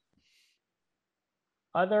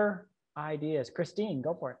 other ideas, Christine,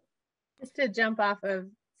 go for it. Just to jump off of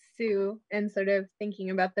Sue and sort of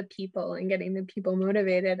thinking about the people and getting the people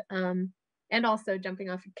motivated, and also jumping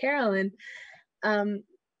off of Carolyn,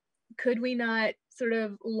 could we not sort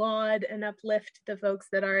of laud and uplift the folks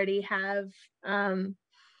that already have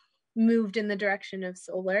moved in the direction of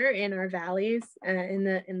solar in our valleys, in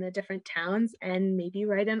the different towns, and maybe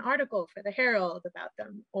write an article for the Herald about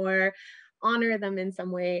them, or honor them in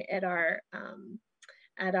some way at our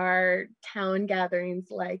at our town gatherings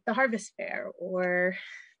like the Harvest Fair or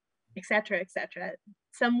et cetera,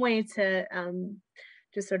 some way to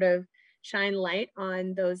just sort of shine light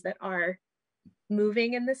on those that are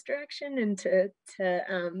moving in this direction and to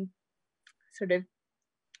sort of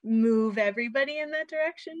move everybody in that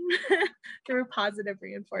direction through positive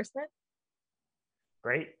reinforcement.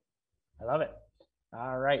 Great. I love it.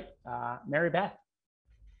 All right. Mary Beth.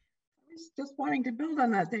 I was just wanting to build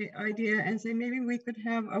on that idea and say maybe we could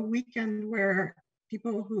have a weekend where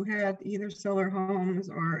people who had either solar homes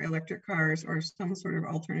or electric cars or some sort of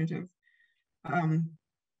alternative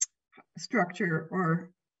structure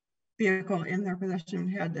or vehicle in their possession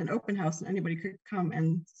had an open house and anybody could come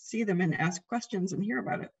and see them and ask questions and hear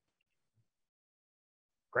about it.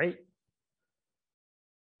 Great.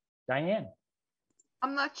 Diane.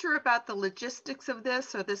 I'm not sure about the logistics of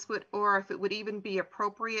this, or if it would even be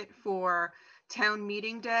appropriate for town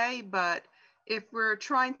meeting day, but if we're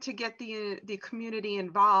trying to get the community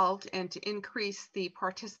involved and to increase the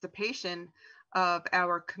participation of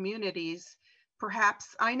our communities,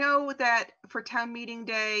 perhaps, I know that for town meeting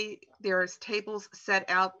day, there's tables set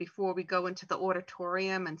out before we go into the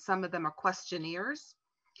auditorium, and some of them are questionnaires,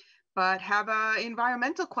 but have an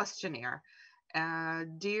environmental questionnaire.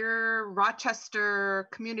 Dear Rochester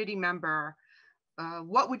community member,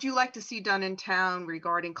 what would you like to see done in town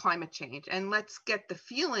regarding climate change? And let's get the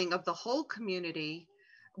feeling of the whole community,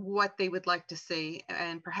 what they would like to see,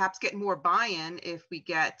 and perhaps get more buy-in if we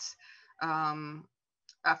get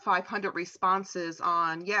 500 responses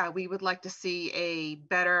on, yeah, we would like to see a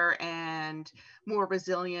better and more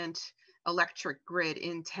resilient electric grid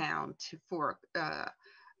in town for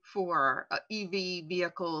EV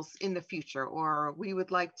vehicles in the future, or we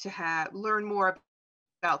would like to learn more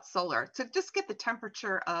about solar, to just get the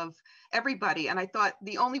temperature of everybody. And I thought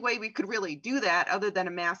the only way we could really do that, other than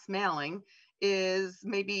a mass mailing, is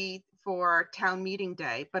maybe for town meeting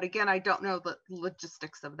day. But again, I don't know the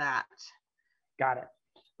logistics of that. Got it.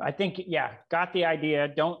 I think, yeah, got the idea.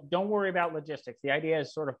 Don't worry about logistics. The idea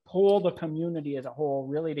is sort of pull the community as a whole,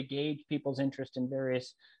 really to gauge people's interest in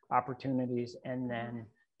various opportunities, and then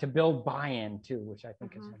to build buy-in too, which I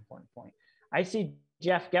think is an important point. I see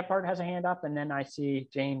Jeff Gephardt has a hand up, and then I see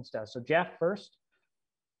James does. So Jeff first.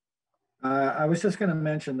 I was just going to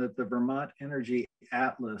mention that the Vermont Energy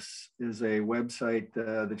Atlas is a website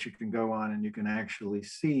that you can go on, and you can actually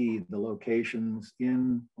see the locations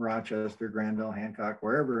in Rochester, Granville, Hancock,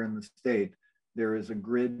 wherever in the state there is a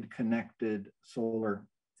grid-connected solar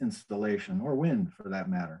installation, or wind for that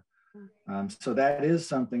matter. So that is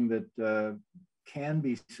something that can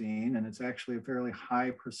be seen, and it's actually a fairly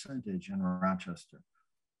high percentage in Rochester.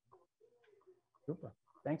 Super.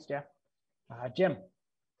 Thanks, Jeff. Jim.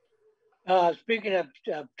 Speaking of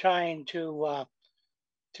trying to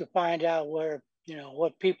find out where,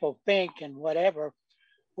 what people think and whatever,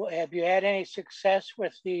 have you had any success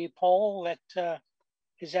with the poll that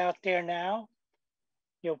is out there now?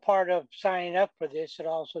 Part of signing up for this, it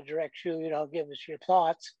also directs you, give us your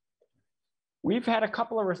thoughts. We've had a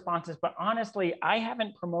couple of responses, but honestly, I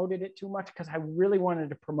haven't promoted it too much because I really wanted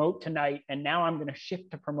to promote tonight, and now I'm going to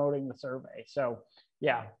shift to promoting the survey. So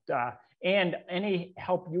yeah, and any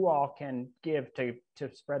help you all can give to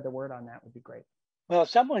spread the word on that would be great. Well,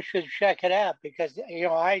 someone should check it out, because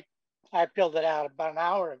I filled it out about an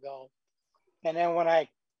hour ago, and then when I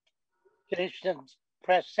finished and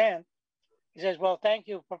pressed send, it says, "Well, thank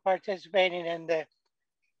you for participating in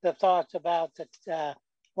the thoughts about the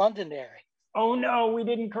Londonderry." Oh no, we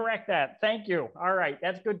didn't correct that. Thank you. All right,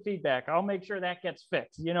 that's good feedback. I'll make sure that gets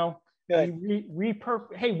fixed. We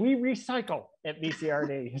recycle at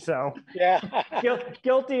VCRD, so yeah,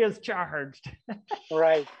 guilty as charged.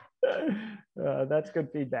 Right. That's good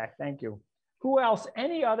feedback. Thank you. Who else?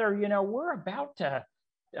 Any other? We're about to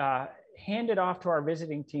hand it off to our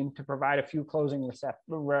visiting team to provide a few closing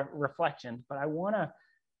reflections, but I want to.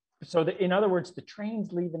 So in other words, the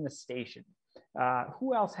train's leaving the station.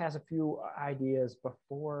 Who else has a few ideas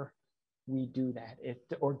before we do that?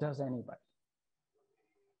 Or does anybody?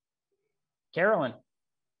 Carolyn.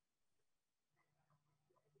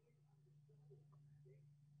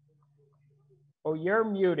 Oh, you're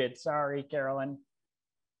muted. Sorry, Carolyn.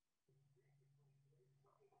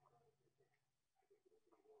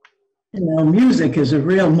 Music is a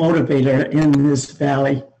real motivator in this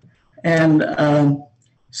valley. And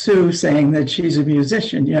Sue saying that she's a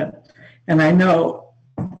musician, yeah. And I know,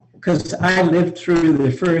 because I lived through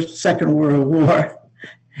the Second World War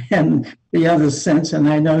and the other since, and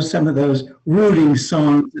I know some of those rooting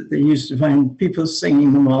songs that they used to find people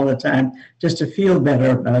singing them all the time just to feel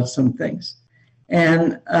better about some things.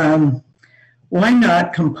 And why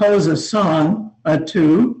not compose a song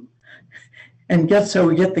two, and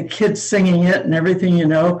we get the kids singing it and everything,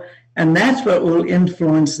 and that's what will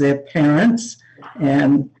influence their parents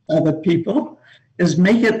and other people, is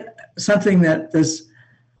make it something that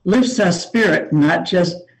lifts our spirit, not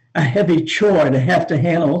just a heavy chore to have to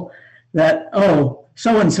handle that, oh,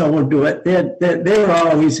 so-and-so will do it. They're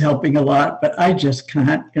always helping a lot, but I just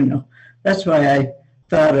can't, That's why I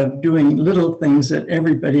thought of doing little things that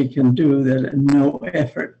everybody can do that are no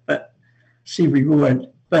effort, but see reward.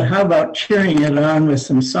 But how about cheering it on with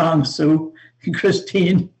some songs, Sue and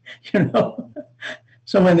Christine,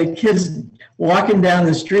 So when the kids walking down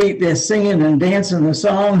the street, they're singing and dancing the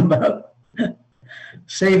song about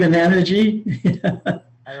saving energy.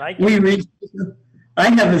 I like it. I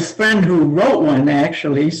have a friend who wrote one,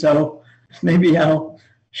 actually, so maybe I'll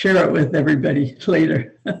share it with everybody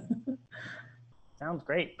later. Sounds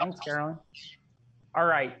great. Thanks, Carolyn. All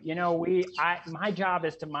right, my job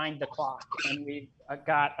is to mind the clock, and we've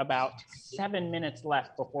got about 7 minutes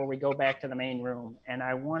left before we go back to the main room. And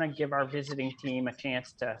I want to give our visiting team a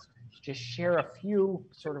chance to just share a few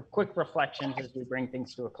sort of quick reflections as we bring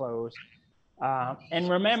things to a close. And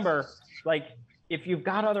remember, if you've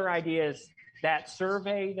got other ideas, that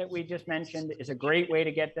survey that we just mentioned is a great way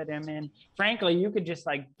to get them in. Frankly, you could just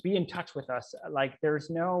be in touch with us. There's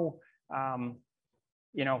no,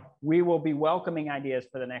 we will be welcoming ideas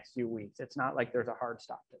for the next few weeks. It's not like there's a hard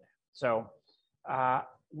stop to that. So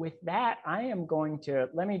with that, I am going to,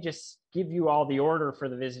 let me just give you all the order for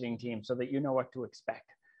the visiting team so that you know what to expect.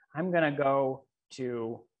 I'm going to go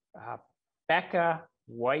to Becca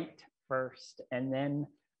White first, and then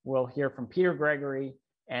we'll hear from Peter Gregory,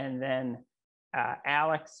 and then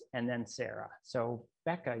Alex, and then Sarah. So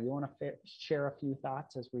Becca, you want to share a few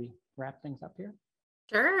thoughts as we wrap things up here?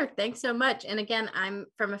 Sure. Thanks so much. And again, I'm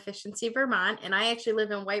from Efficiency Vermont, and I actually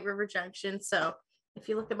live in White River Junction. So if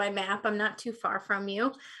you look at my map, I'm not too far from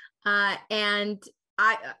you. And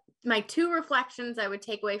my two reflections I would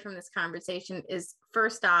take away from this conversation is,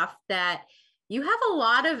 first off, that you have a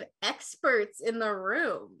lot of experts in the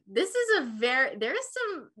room. This is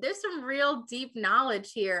there's some real deep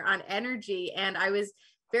knowledge here on energy. And I was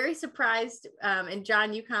very surprised. And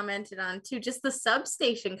John, you commented on too, just the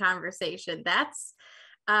substation conversation. That's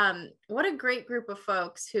what a great group of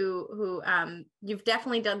folks who you've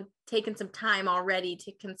definitely taken some time already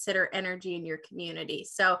to consider energy in your community.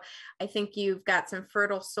 So I think you've got some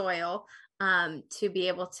fertile soil to be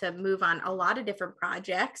able to move on a lot of different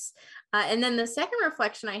projects. And then the second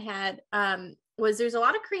reflection I had was there's a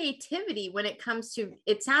lot of creativity when it comes to,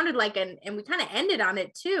 it sounded like, and we kind of ended on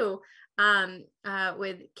it too,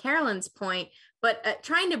 with Carolyn's point, but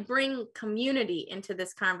trying to bring community into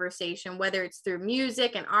this conversation, whether it's through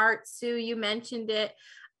music and art. Sue, you mentioned it.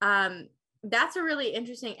 That's a really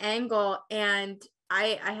interesting angle. And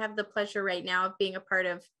I have the pleasure right now of being a part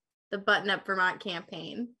of the Button Up Vermont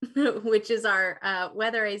campaign, which is our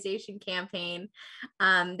weatherization campaign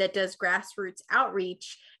that does grassroots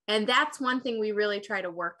outreach. And that's one thing we really try to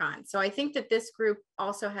work on. So I think that this group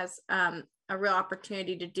also has a real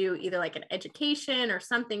opportunity to do either like an education or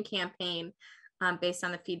something campaign based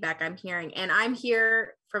on the feedback I'm hearing. And I'm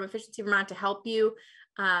here from Efficiency Vermont to help you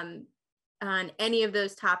on any of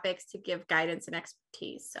those topics, to give guidance and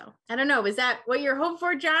expertise. So I don't know, is that what you're hoping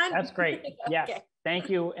for, John? That's great. Yes, okay. Thank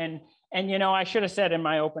you. And I should have said in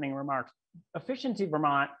my opening remarks, Efficiency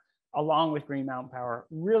Vermont, along with Green Mountain Power,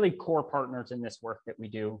 really core partners in this work that we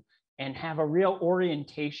do, and have a real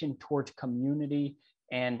orientation towards community.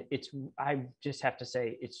 And I just have to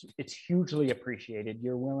say, it's hugely appreciated,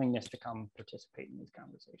 your willingness to come participate in these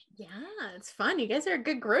conversations. Yeah, it's fun. You guys are a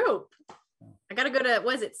good group. I got to go to,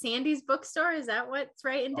 was it Sandy's bookstore? Is that what's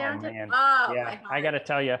right in downtown? Oh, yeah. I got to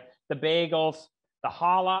tell you, the bagels, the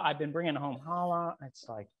challah, I've been bringing home challah.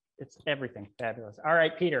 It's everything fabulous. All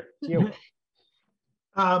right, Peter, it's you.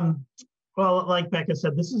 Well, like Becca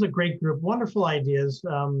said, this is a great group, wonderful ideas.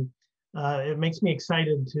 It makes me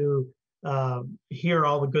excited to hear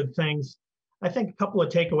all the good things. I think a couple of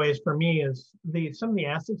takeaways for me is some of the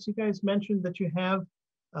assets you guys mentioned that you have.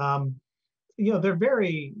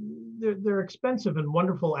 They're expensive and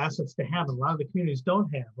wonderful assets to have. A lot of the communities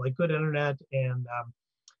don't have, like good internet and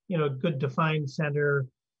good defined center,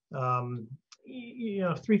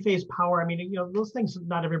 three-phase power. I mean, those things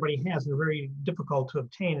not everybody has, and they're very difficult to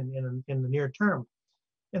obtain in the near term.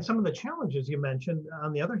 And some of the challenges you mentioned,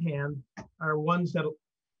 on the other hand, are ones that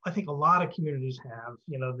I think a lot of communities have.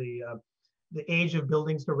 The age of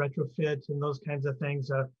buildings to retrofit and those kinds of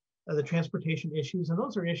things, the transportation issues, and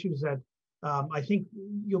those are issues that I think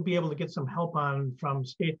you'll be able to get some help on from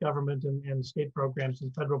state government and state programs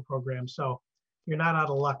and federal programs. So you're not out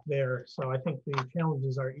of luck there. So I think the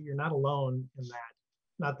challenges are, you're not alone in that.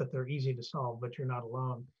 Not that they're easy to solve, but you're not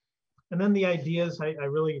alone. And then the ideas, I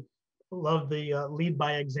really love the lead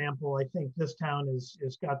by example. I think this town is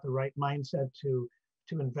got the right mindset to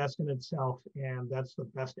invest in itself, and that's the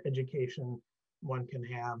best education one can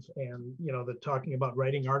have. And the talking about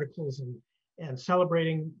writing articles and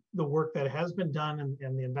celebrating the work that has been done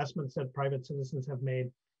and the investments that private citizens have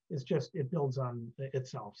made is just, it builds on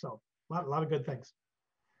itself. So a lot of good things.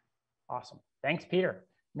 Awesome. Thanks, Peter.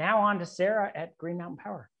 Now on to Sarah at Green Mountain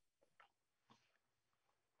Power.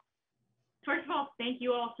 First of all, thank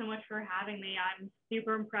you all so much for having me. I'm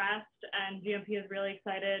super impressed, and GMP is really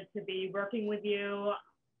excited to be working with you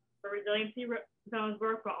for resiliency zones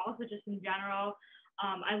work, but also just in general.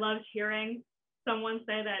 I loved hearing someone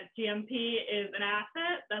say that GMP is an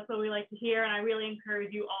asset. That's what we like to hear, and I really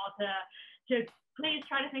encourage you all to please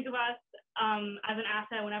try to think of us as an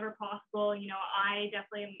asset whenever possible. I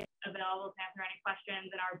definitely am available to answer any questions,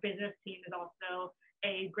 and our business team is also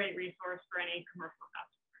a great resource for any commercial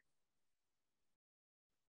customers.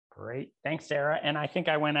 Great. Thanks, Sarah. And I think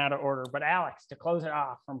I went out of order, but Alex, to close it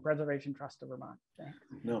off from Preservation Trust of Vermont. Thanks.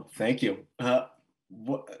 No, thank you.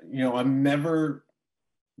 I'm never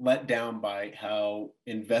let down by how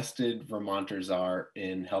invested Vermonters are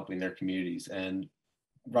in helping their communities. And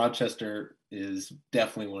Rochester is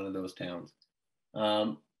definitely one of those towns.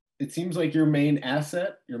 It seems like your main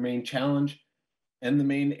asset, your main challenge, and the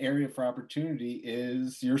main area for opportunity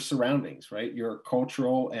is your surroundings, right? Your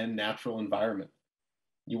cultural and natural environment.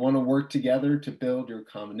 You want to work together to build your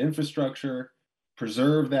common infrastructure,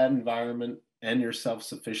 preserve that environment, and your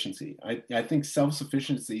self-sufficiency. I think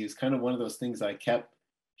self-sufficiency is kind of one of those things I kept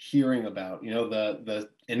hearing about, the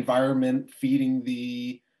environment feeding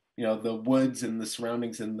the woods and the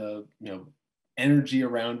surroundings and the, energy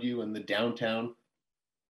around you and the downtown,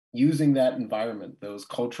 using that environment, those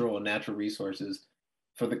cultural and natural resources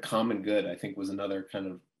for the common good, I think was another kind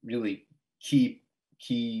of really key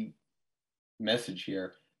message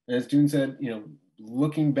here. And as June said,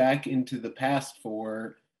 looking back into the past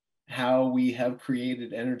for how we have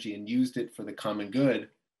created energy and used it for the common good,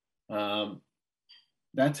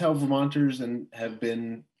 that's how Vermonters have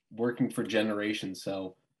been working for generations.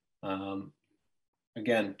 So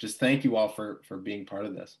again, just thank you all for being part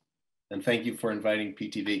of this. And thank you for inviting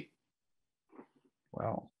PTV.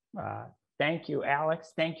 Well, thank you,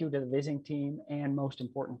 Alex. Thank you to the visiting team. And most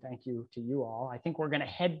important, thank you to you all. I think we're going to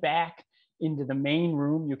head back into the main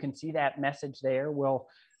room. You can see that message there. We'll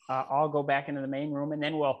all go back into the main room, and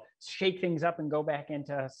then we'll shake things up and go back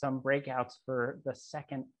into some breakouts for the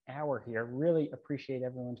second hour here. Really appreciate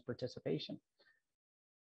everyone's participation.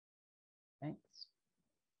 Thanks.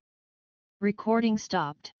 Recording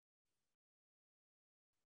stopped.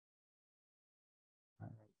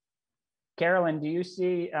 Carolyn, do you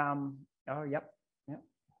see, oh, yep.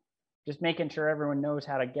 Just making sure everyone knows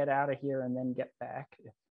how to get out of here and then get back.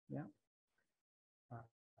 Yeah. All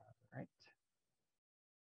right.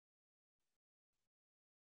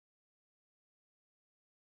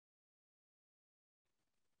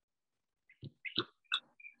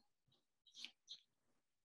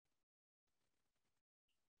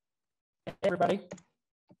 Hey, everybody.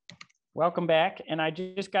 Welcome back. And I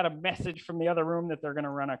just got a message from the other room that they're going to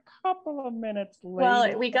run a couple of minutes late.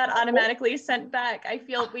 Well, we got automatically sent back. I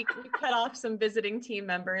feel we cut off some visiting team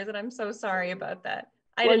members, and I'm so sorry about that.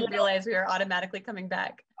 I didn't realize we were automatically coming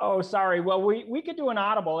back. Oh, sorry. Well, we could do an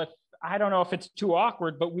audible. I don't know if it's too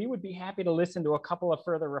awkward, but we would be happy to listen to a couple of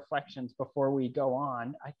further reflections before we go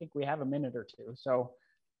on. I think we have a minute or two. So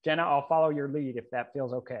Jenna, I'll follow your lead if that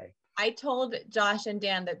feels okay. I told Josh and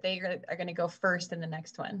Dan that they are going to go first in the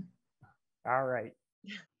next one. All right.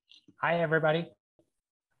 Hi, everybody.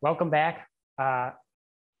 Welcome back.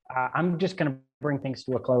 I'm just going to bring things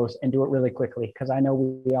to a close and do it really quickly because I know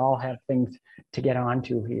we all have things to get on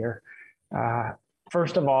to here.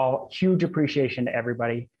 First of all, huge appreciation to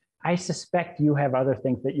everybody. I suspect you have other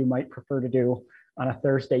things that you might prefer to do on a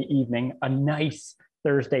Thursday evening, a nice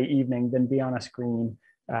Thursday evening, than be on a screen.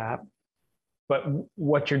 But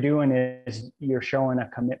what you're doing is you're showing a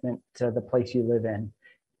commitment to the place you live in.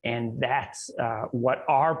 And that's what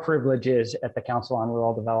our privilege is at the Council on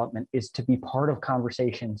Rural Development, is to be part of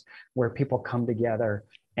conversations where people come together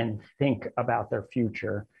and think about their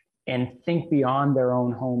future and think beyond their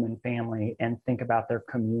own home and family and think about their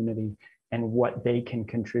community and what they can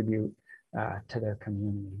contribute to their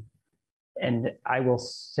community. And I will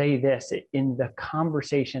say this, in the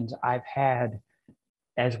conversations I've had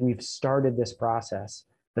as we've started this process,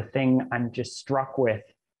 the thing I'm just struck with,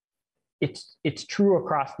 it's true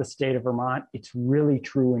across the state of Vermont. It's really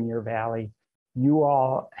true in your valley. you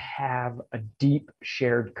all have a deep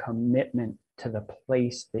shared commitment to the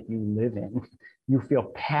place that you live in. You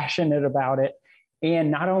feel passionate about it.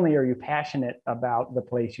 And not only are you passionate about the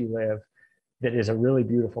place you live, that is a really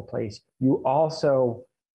beautiful place, you also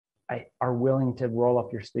are willing to roll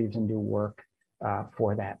up your sleeves and do work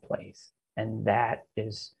for that place. And that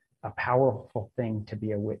is a powerful thing to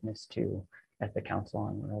be a witness to at the Council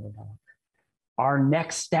on Rural Development. Our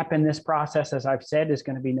next step in this process, as I've said, is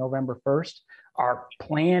going to be November 1st. Our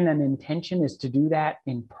plan and intention is to do that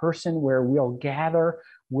in person, where we'll gather,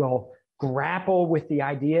 we'll grapple with the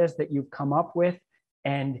ideas that you've come up with,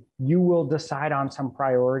 and you will decide on some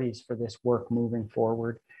priorities for this work moving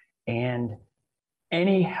forward. And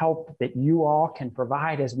any help that you all can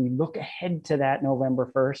provide as we look ahead to that November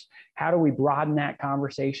 1st, how do we broaden that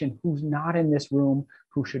conversation? Who's not in this room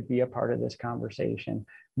who should be a part of this conversation?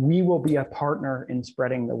 We will be a partner in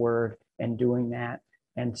spreading the word and doing that.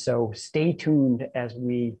 And so stay tuned as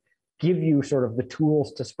we give you sort of the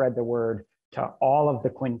tools to spread the word to all of the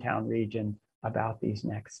Quintown region about these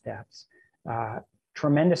next steps.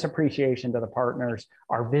 Tremendous appreciation to the partners,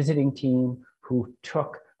 our visiting team who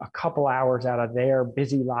took a couple hours out of their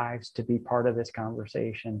busy lives to be part of this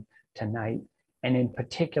conversation tonight. And in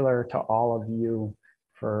particular to all of you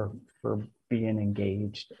for being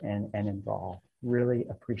engaged and involved. Really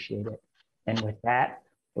appreciate it. And with that,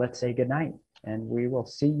 let's say goodnight, and we will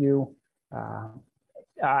see you.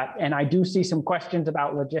 And I do see some questions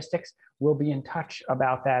about logistics. We'll be in touch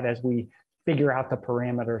about that as we figure out the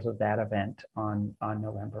parameters of that event on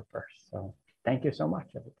November 1st. So thank you so much,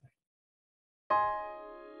 everybody.